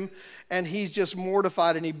with him, and he's just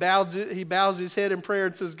mortified, and he bows his head in prayer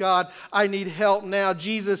and says, "God, I need help now.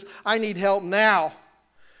 Jesus, I need help now.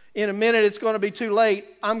 In a minute, it's going to be too late.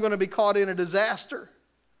 I'm going to be caught in a disaster."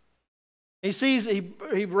 He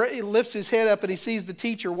lifts his head up and he sees the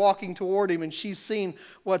teacher walking toward him, and she's seen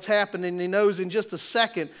what's happened, and he knows in just a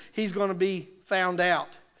second he's going to be found out.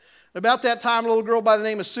 About that time, a little girl by the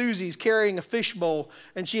name of Susie is carrying a fishbowl,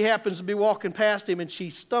 and she happens to be walking past him, and she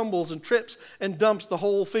stumbles and trips and dumps the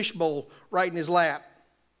whole fishbowl right in his lap.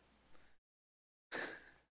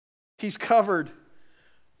 He's covered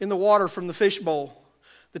in the water from the fishbowl.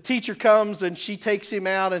 The teacher comes and she takes him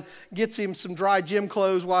out and gets him some dry gym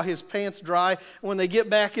clothes while his pants dry. When they get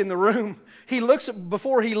back in the room,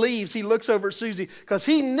 before he leaves, he looks over at Susie because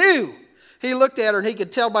he knew. He looked at her and he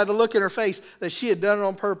could tell by the look in her face that she had done it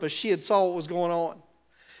on purpose. She had saw what was going on.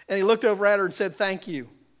 And he looked over at her and said, "Thank you."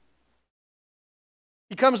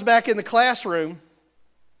 He comes back in the classroom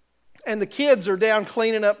and the kids are down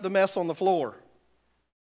cleaning up the mess on the floor.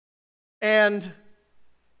 And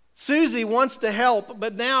Susie wants to help,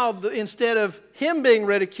 but now instead of him being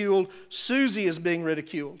ridiculed, Susie is being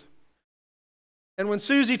ridiculed. And when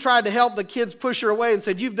Susie tried to help, the kids push her away and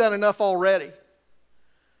said, "You've done enough already.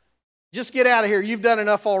 Just get out of here. You've done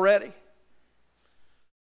enough already."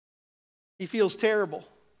 He feels terrible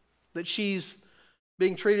that she's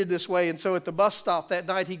being treated this way. And so at the bus stop that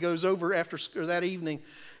night, he goes over that evening,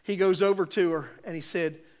 he goes over to her and he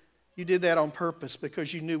said, "You did that on purpose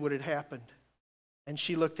because you knew what had happened." And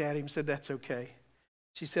she looked at him and said, "That's okay."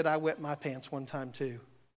 She said, "I wet my pants one time too."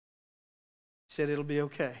 He said, "It'll be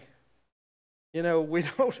okay." You know, we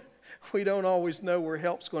don't always know where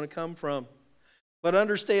help's going to come from. But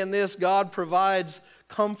understand this, God provides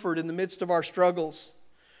comfort in the midst of our struggles.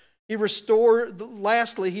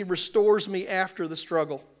 Lastly, He restores me after the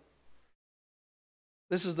struggle.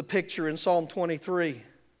 This is the picture in Psalm 23.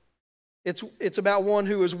 It's about one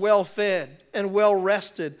who is well fed and well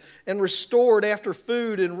rested and restored after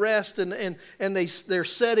food and rest, and they're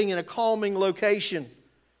setting in a calming location.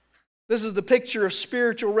 This is the picture of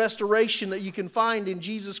spiritual restoration that you can find in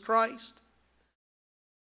Jesus Christ.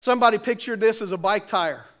 Somebody pictured this as a bike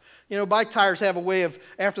tire. You know, bike tires have a way of,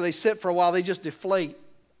 after they sit for a while, they just deflate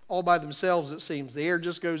all by themselves, it seems. The air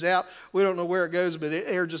just goes out. We don't know where it goes, but the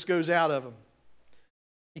air just goes out of them.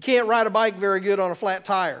 You can't ride a bike very good on a flat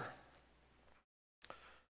tire.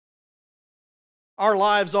 Our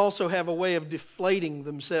lives also have a way of deflating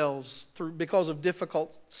themselves because of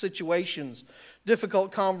difficult situations,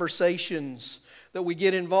 difficult conversations that we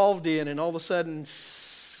get involved in, and all of a sudden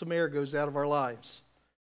some air goes out of our lives.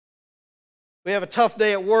 We have a tough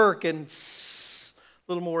day at work and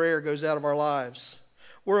a little more air goes out of our lives.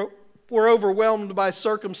 We're overwhelmed by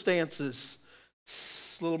circumstances.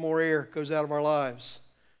 A little more air goes out of our lives.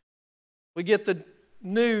 We get the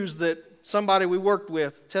news that somebody we worked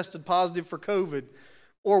with tested positive for COVID,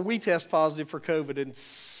 or we test positive for COVID, and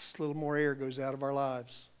a little more air goes out of our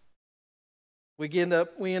lives. We end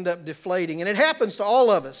up deflating, and it happens to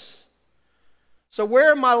all of us. So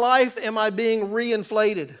where in my life am I being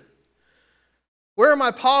reinflated? Where am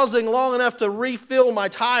I pausing long enough to refill my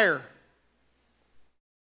tire?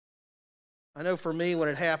 I know for me, when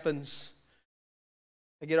it happens,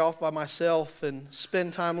 I get off by myself and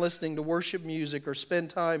spend time listening to worship music, or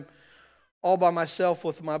spend time all by myself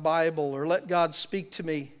with my Bible, or let God speak to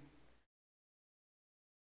me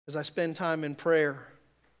as I spend time in prayer.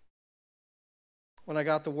 When I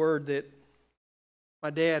got the word that my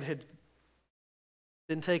dad had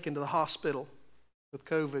been taken to the hospital with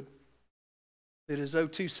COVID, that his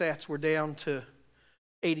O2 sats were down to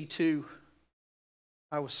 82,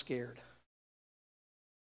 I was scared.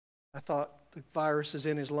 I thought, the virus is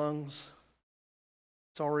in his lungs.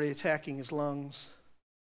 It's already attacking his lungs.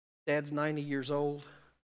 Dad's 90 years old.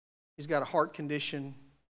 He's got a heart condition.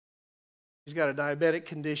 He's got a diabetic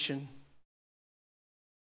condition.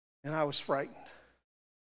 And I was frightened.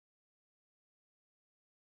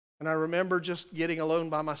 And I remember just getting alone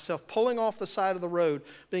by myself, pulling off the side of the road,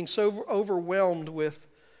 being so overwhelmed with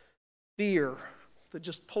fear that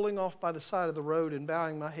just pulling off by the side of the road and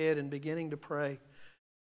bowing my head and beginning to pray.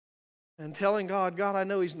 And telling God, "God, I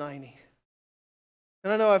know he's 90.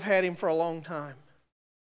 And I know I've had him for a long time.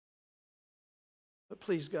 But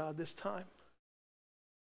please, God, this time,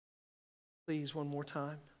 please, one more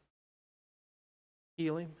time,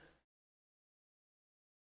 heal him."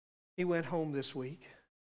 He went home this week.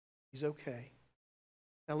 He's okay.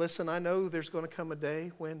 Now listen, I know there's going to come a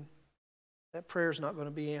day when that prayer is not going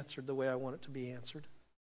to be answered the way I want it to be answered.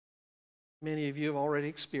 Many of you have already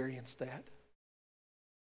experienced that.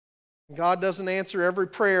 God doesn't answer every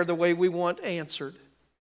prayer the way we want answered.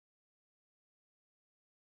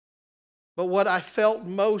 But what I felt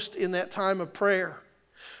most in that time of prayer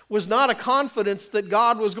was not a confidence that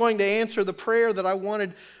God was going to answer the prayer that I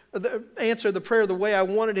wanted, answer the prayer the way I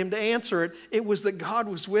wanted him to answer it. It was that God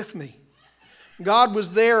was with me. God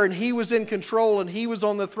was there and he was in control and he was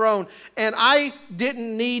on the throne. And I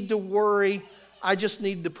didn't need to worry. I just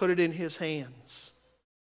needed to put it in his hands.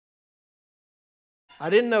 I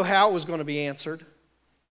didn't know how it was going to be answered,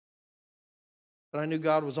 but I knew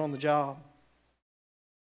God was on the job.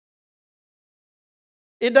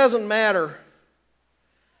 It doesn't matter.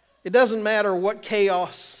 It doesn't matter what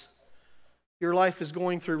chaos your life is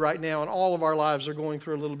going through right now, and all of our lives are going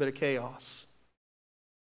through a little bit of chaos.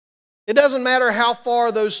 It doesn't matter how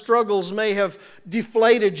far those struggles may have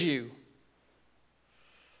deflated you.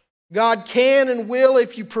 God can and will,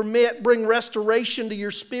 if you permit, bring restoration to your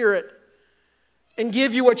spirit and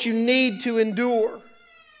give you what you need to endure.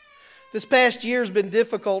 This past year has been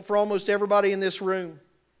difficult for almost everybody in this room.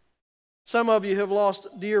 Some of you have lost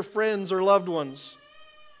dear friends or loved ones.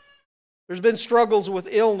 There's been struggles with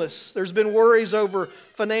illness. There's been worries over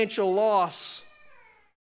financial loss.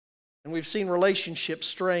 And we've seen relationships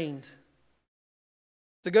strained.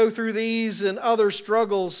 To go through these and other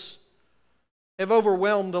struggles have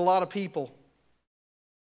overwhelmed a lot of people.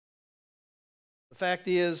 The fact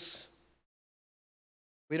is,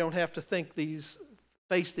 we don't have to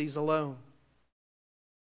face these alone.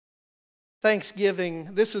 Thanksgiving,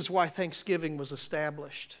 this is why Thanksgiving was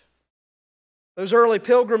established. Those early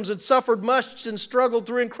pilgrims had suffered much and struggled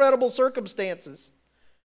through incredible circumstances.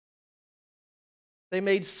 They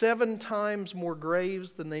made 7 times more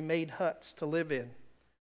graves than they made huts to live in.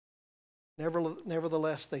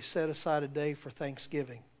 Nevertheless, they set aside a day for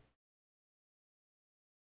Thanksgiving.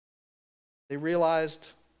 They realized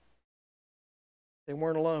they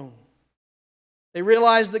weren't alone. They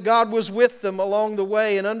realized that God was with them along the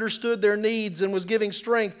way and understood their needs and was giving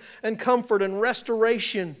strength and comfort and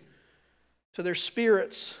restoration to their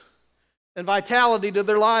spirits and vitality to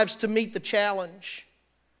their lives to meet the challenge.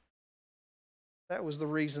 That was the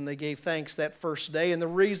reason they gave thanks that first day, and the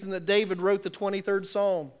reason that David wrote the 23rd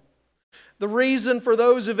Psalm. The reason for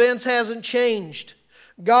those events hasn't changed.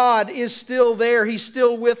 God is still there. He's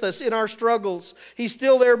still with us in our struggles. He's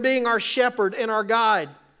still there being our shepherd and our guide,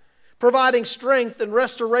 providing strength and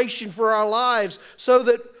restoration for our lives so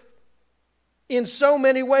that in so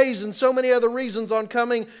many ways and so many other reasons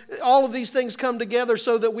all of these things come together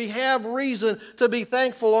so that we have reason to be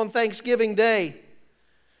thankful on Thanksgiving Day.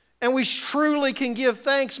 And we truly can give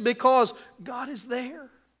thanks because God is there.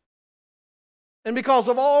 And because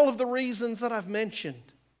of all of the reasons that I've mentioned.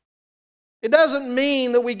 It doesn't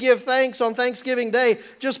mean that we give thanks on Thanksgiving Day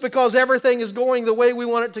just because everything is going the way we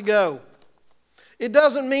want it to go. It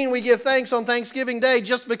doesn't mean we give thanks on Thanksgiving Day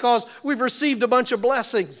just because we've received a bunch of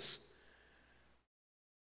blessings.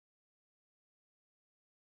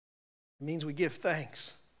 It means we give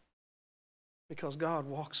thanks because God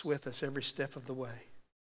walks with us every step of the way.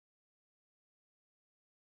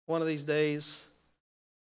 One of these days,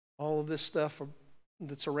 all of this stuff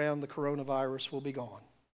that's around the coronavirus will be gone.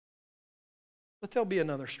 But there'll be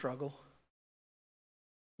another struggle.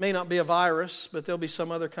 May not be a virus, but there'll be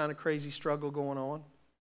some other kind of crazy struggle going on.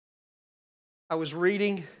 I was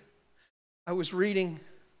reading,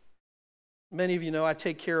 many of you know I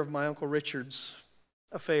take care of my Uncle Richard's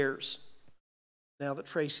affairs now that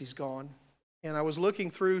Tracy's gone. And I was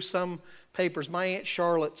looking through some papers. My Aunt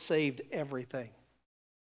Charlotte saved everything.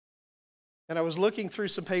 And I was looking through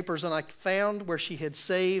some papers and I found where she had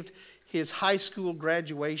saved his high school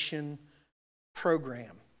graduation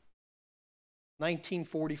program.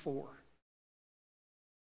 1944.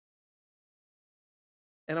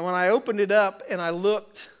 And when I opened it up and I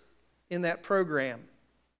looked in that program,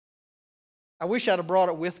 I wish I'd have brought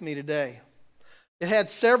it with me today. It had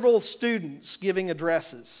several students giving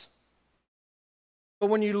addresses. But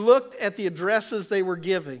when you looked at the addresses they were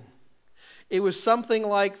giving, it was something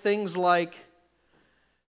like things like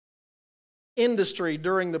industry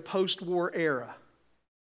during the post-war era,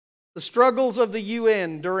 the struggles of the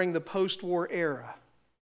UN during the post-war era,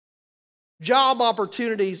 job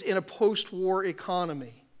opportunities in a post-war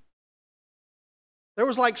economy. There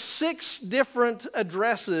was like 6 different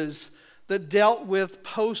addresses that dealt with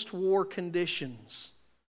post-war conditions.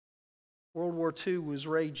 World War II was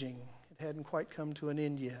raging. It hadn't quite come to an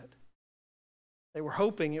end yet. They were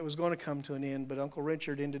hoping it was going to come to an end, but Uncle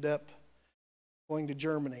Richard ended up going to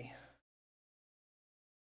Germany.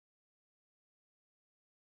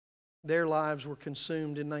 Their lives were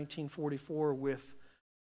consumed in 1944 with,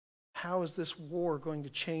 how is this war going to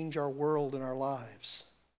change our world and our lives?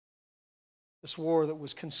 This war that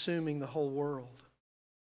was consuming the whole world.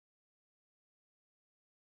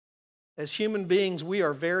 As human beings, we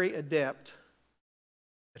are very adept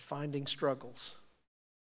at finding struggles.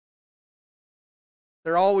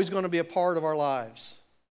 They're always going to be a part of our lives.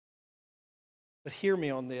 But hear me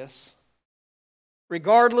on this.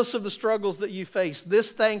 Regardless of the struggles that you face,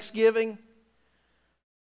 this Thanksgiving,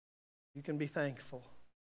 you can be thankful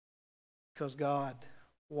because God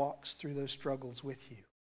walks through those struggles with you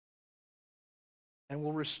and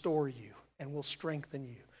will restore you and will strengthen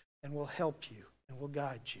you and will help you and will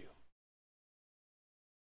guide you.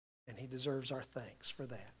 And He deserves our thanks for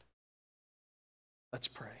that. Let's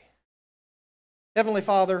pray. Heavenly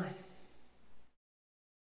Father,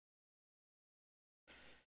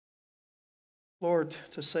 Lord,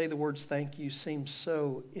 to say the words thank you seems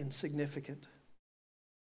so insignificant.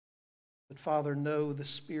 But Father, know the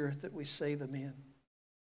spirit that we say them in.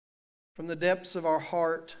 From the depths of our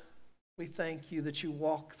heart, we thank you that you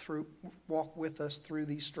walk with us through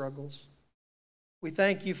these struggles. We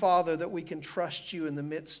thank you, Father, that we can trust you in the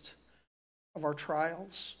midst of our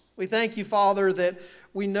trials. We thank you, Father, that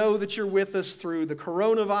we know that you're with us through the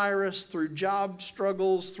coronavirus, through job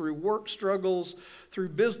struggles, through work struggles, through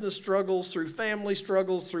business struggles, through family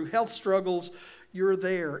struggles, through health struggles. You're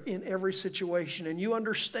there in every situation, and you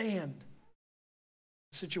understand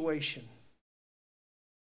the situation.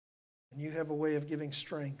 And you have a way of giving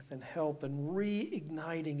strength and help and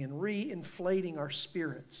reigniting and reinflating our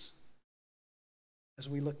spirits as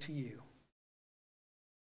we look to you.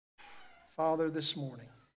 Father, this morning,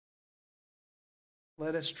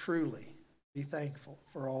 let us truly be thankful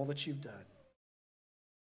for all that you've done.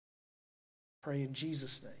 Pray in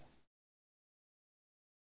Jesus' name.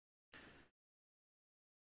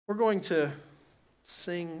 We're going to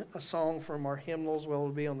sing a song from our hymnals. Well,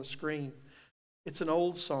 it'll be on the screen. It's an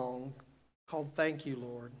old song called Thank You,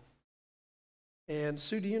 Lord. And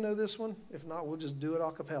Sue, do you know this one? If not, we'll just do it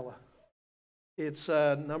a cappella. It's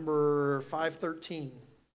number 513.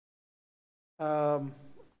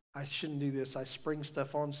 I shouldn't do this. I spring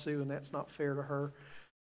stuff on Sue, and that's not fair to her.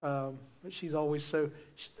 But she's always so...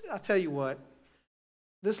 I tell you what,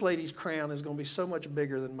 this lady's crown is going to be so much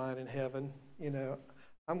bigger than mine in heaven. You know,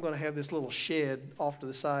 I'm going to have this little shed off to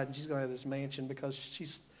the side, and she's going to have this mansion because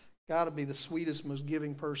she's got to be the sweetest, most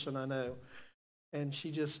giving person I know. And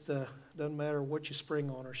she just doesn't matter what you spring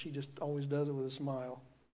on her. She just always does it with a smile.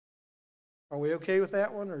 Are we okay with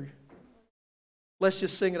that one? Or let's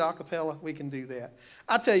just sing it a cappella? We can do that.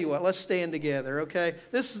 I'll tell you what, let's stand together, okay?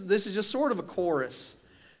 This is just sort of a chorus.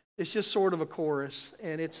 It's just sort of a chorus,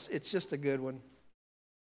 and it's just a good one.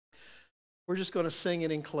 We're just going to sing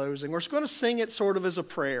it in closing. We're going to sing it sort of as a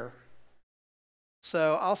prayer.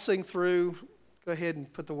 So I'll sing through. Go ahead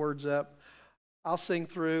and put the words up. I'll sing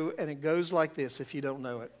through, and it goes like this if you don't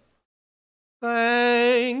know it.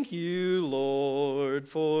 Thank you, Lord,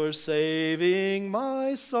 for saving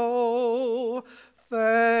my soul.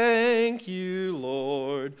 Thank you,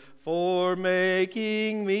 Lord, for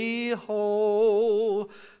making me whole.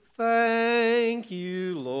 Thank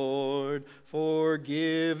you, Lord, for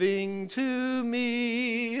giving to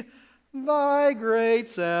me thy great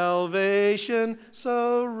salvation,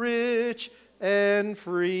 so rich and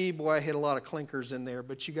free. Boy, I hit a lot of clinkers in there,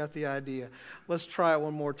 but you got the idea. Let's try it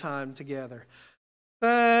one more time together.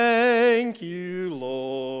 Thank you,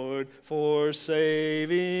 Lord, for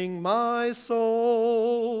saving my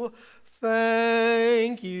soul.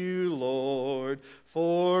 Thank you, Lord,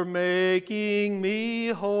 for making me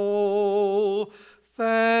whole.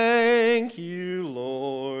 Thank you,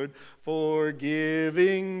 Lord, for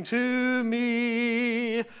giving to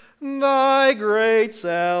me thy great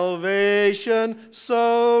salvation,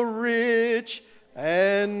 so rich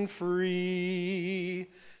and free.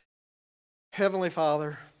 Heavenly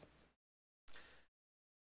Father,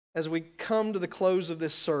 as we come to the close of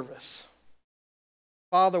this service,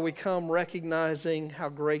 Father, we come recognizing how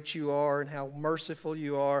great you are and how merciful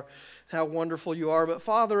you are, how wonderful you are. But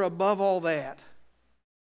Father, above all that,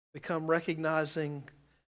 we come recognizing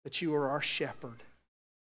that you are our shepherd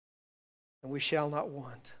and we shall not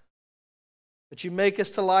want. That you make us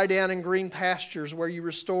to lie down in green pastures where you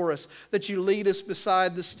restore us. That you lead us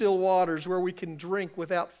beside the still waters where we can drink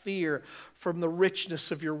without fear from the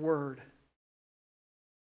richness of your word.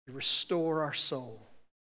 You restore our soul.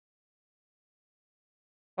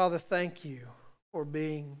 Father, thank you for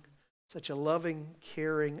being such a loving,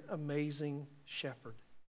 caring, amazing shepherd.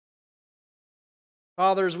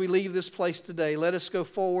 Father, as we leave this place today, let us go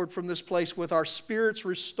forward from this place with our spirits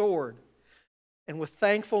restored and with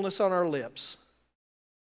thankfulness on our lips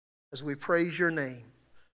as we praise your name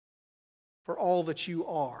for all that you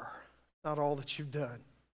are, not all that you've done.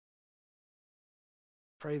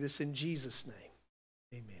 Pray this in Jesus' name.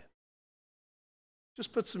 Amen.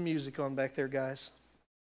 Just put some music on back there, guys.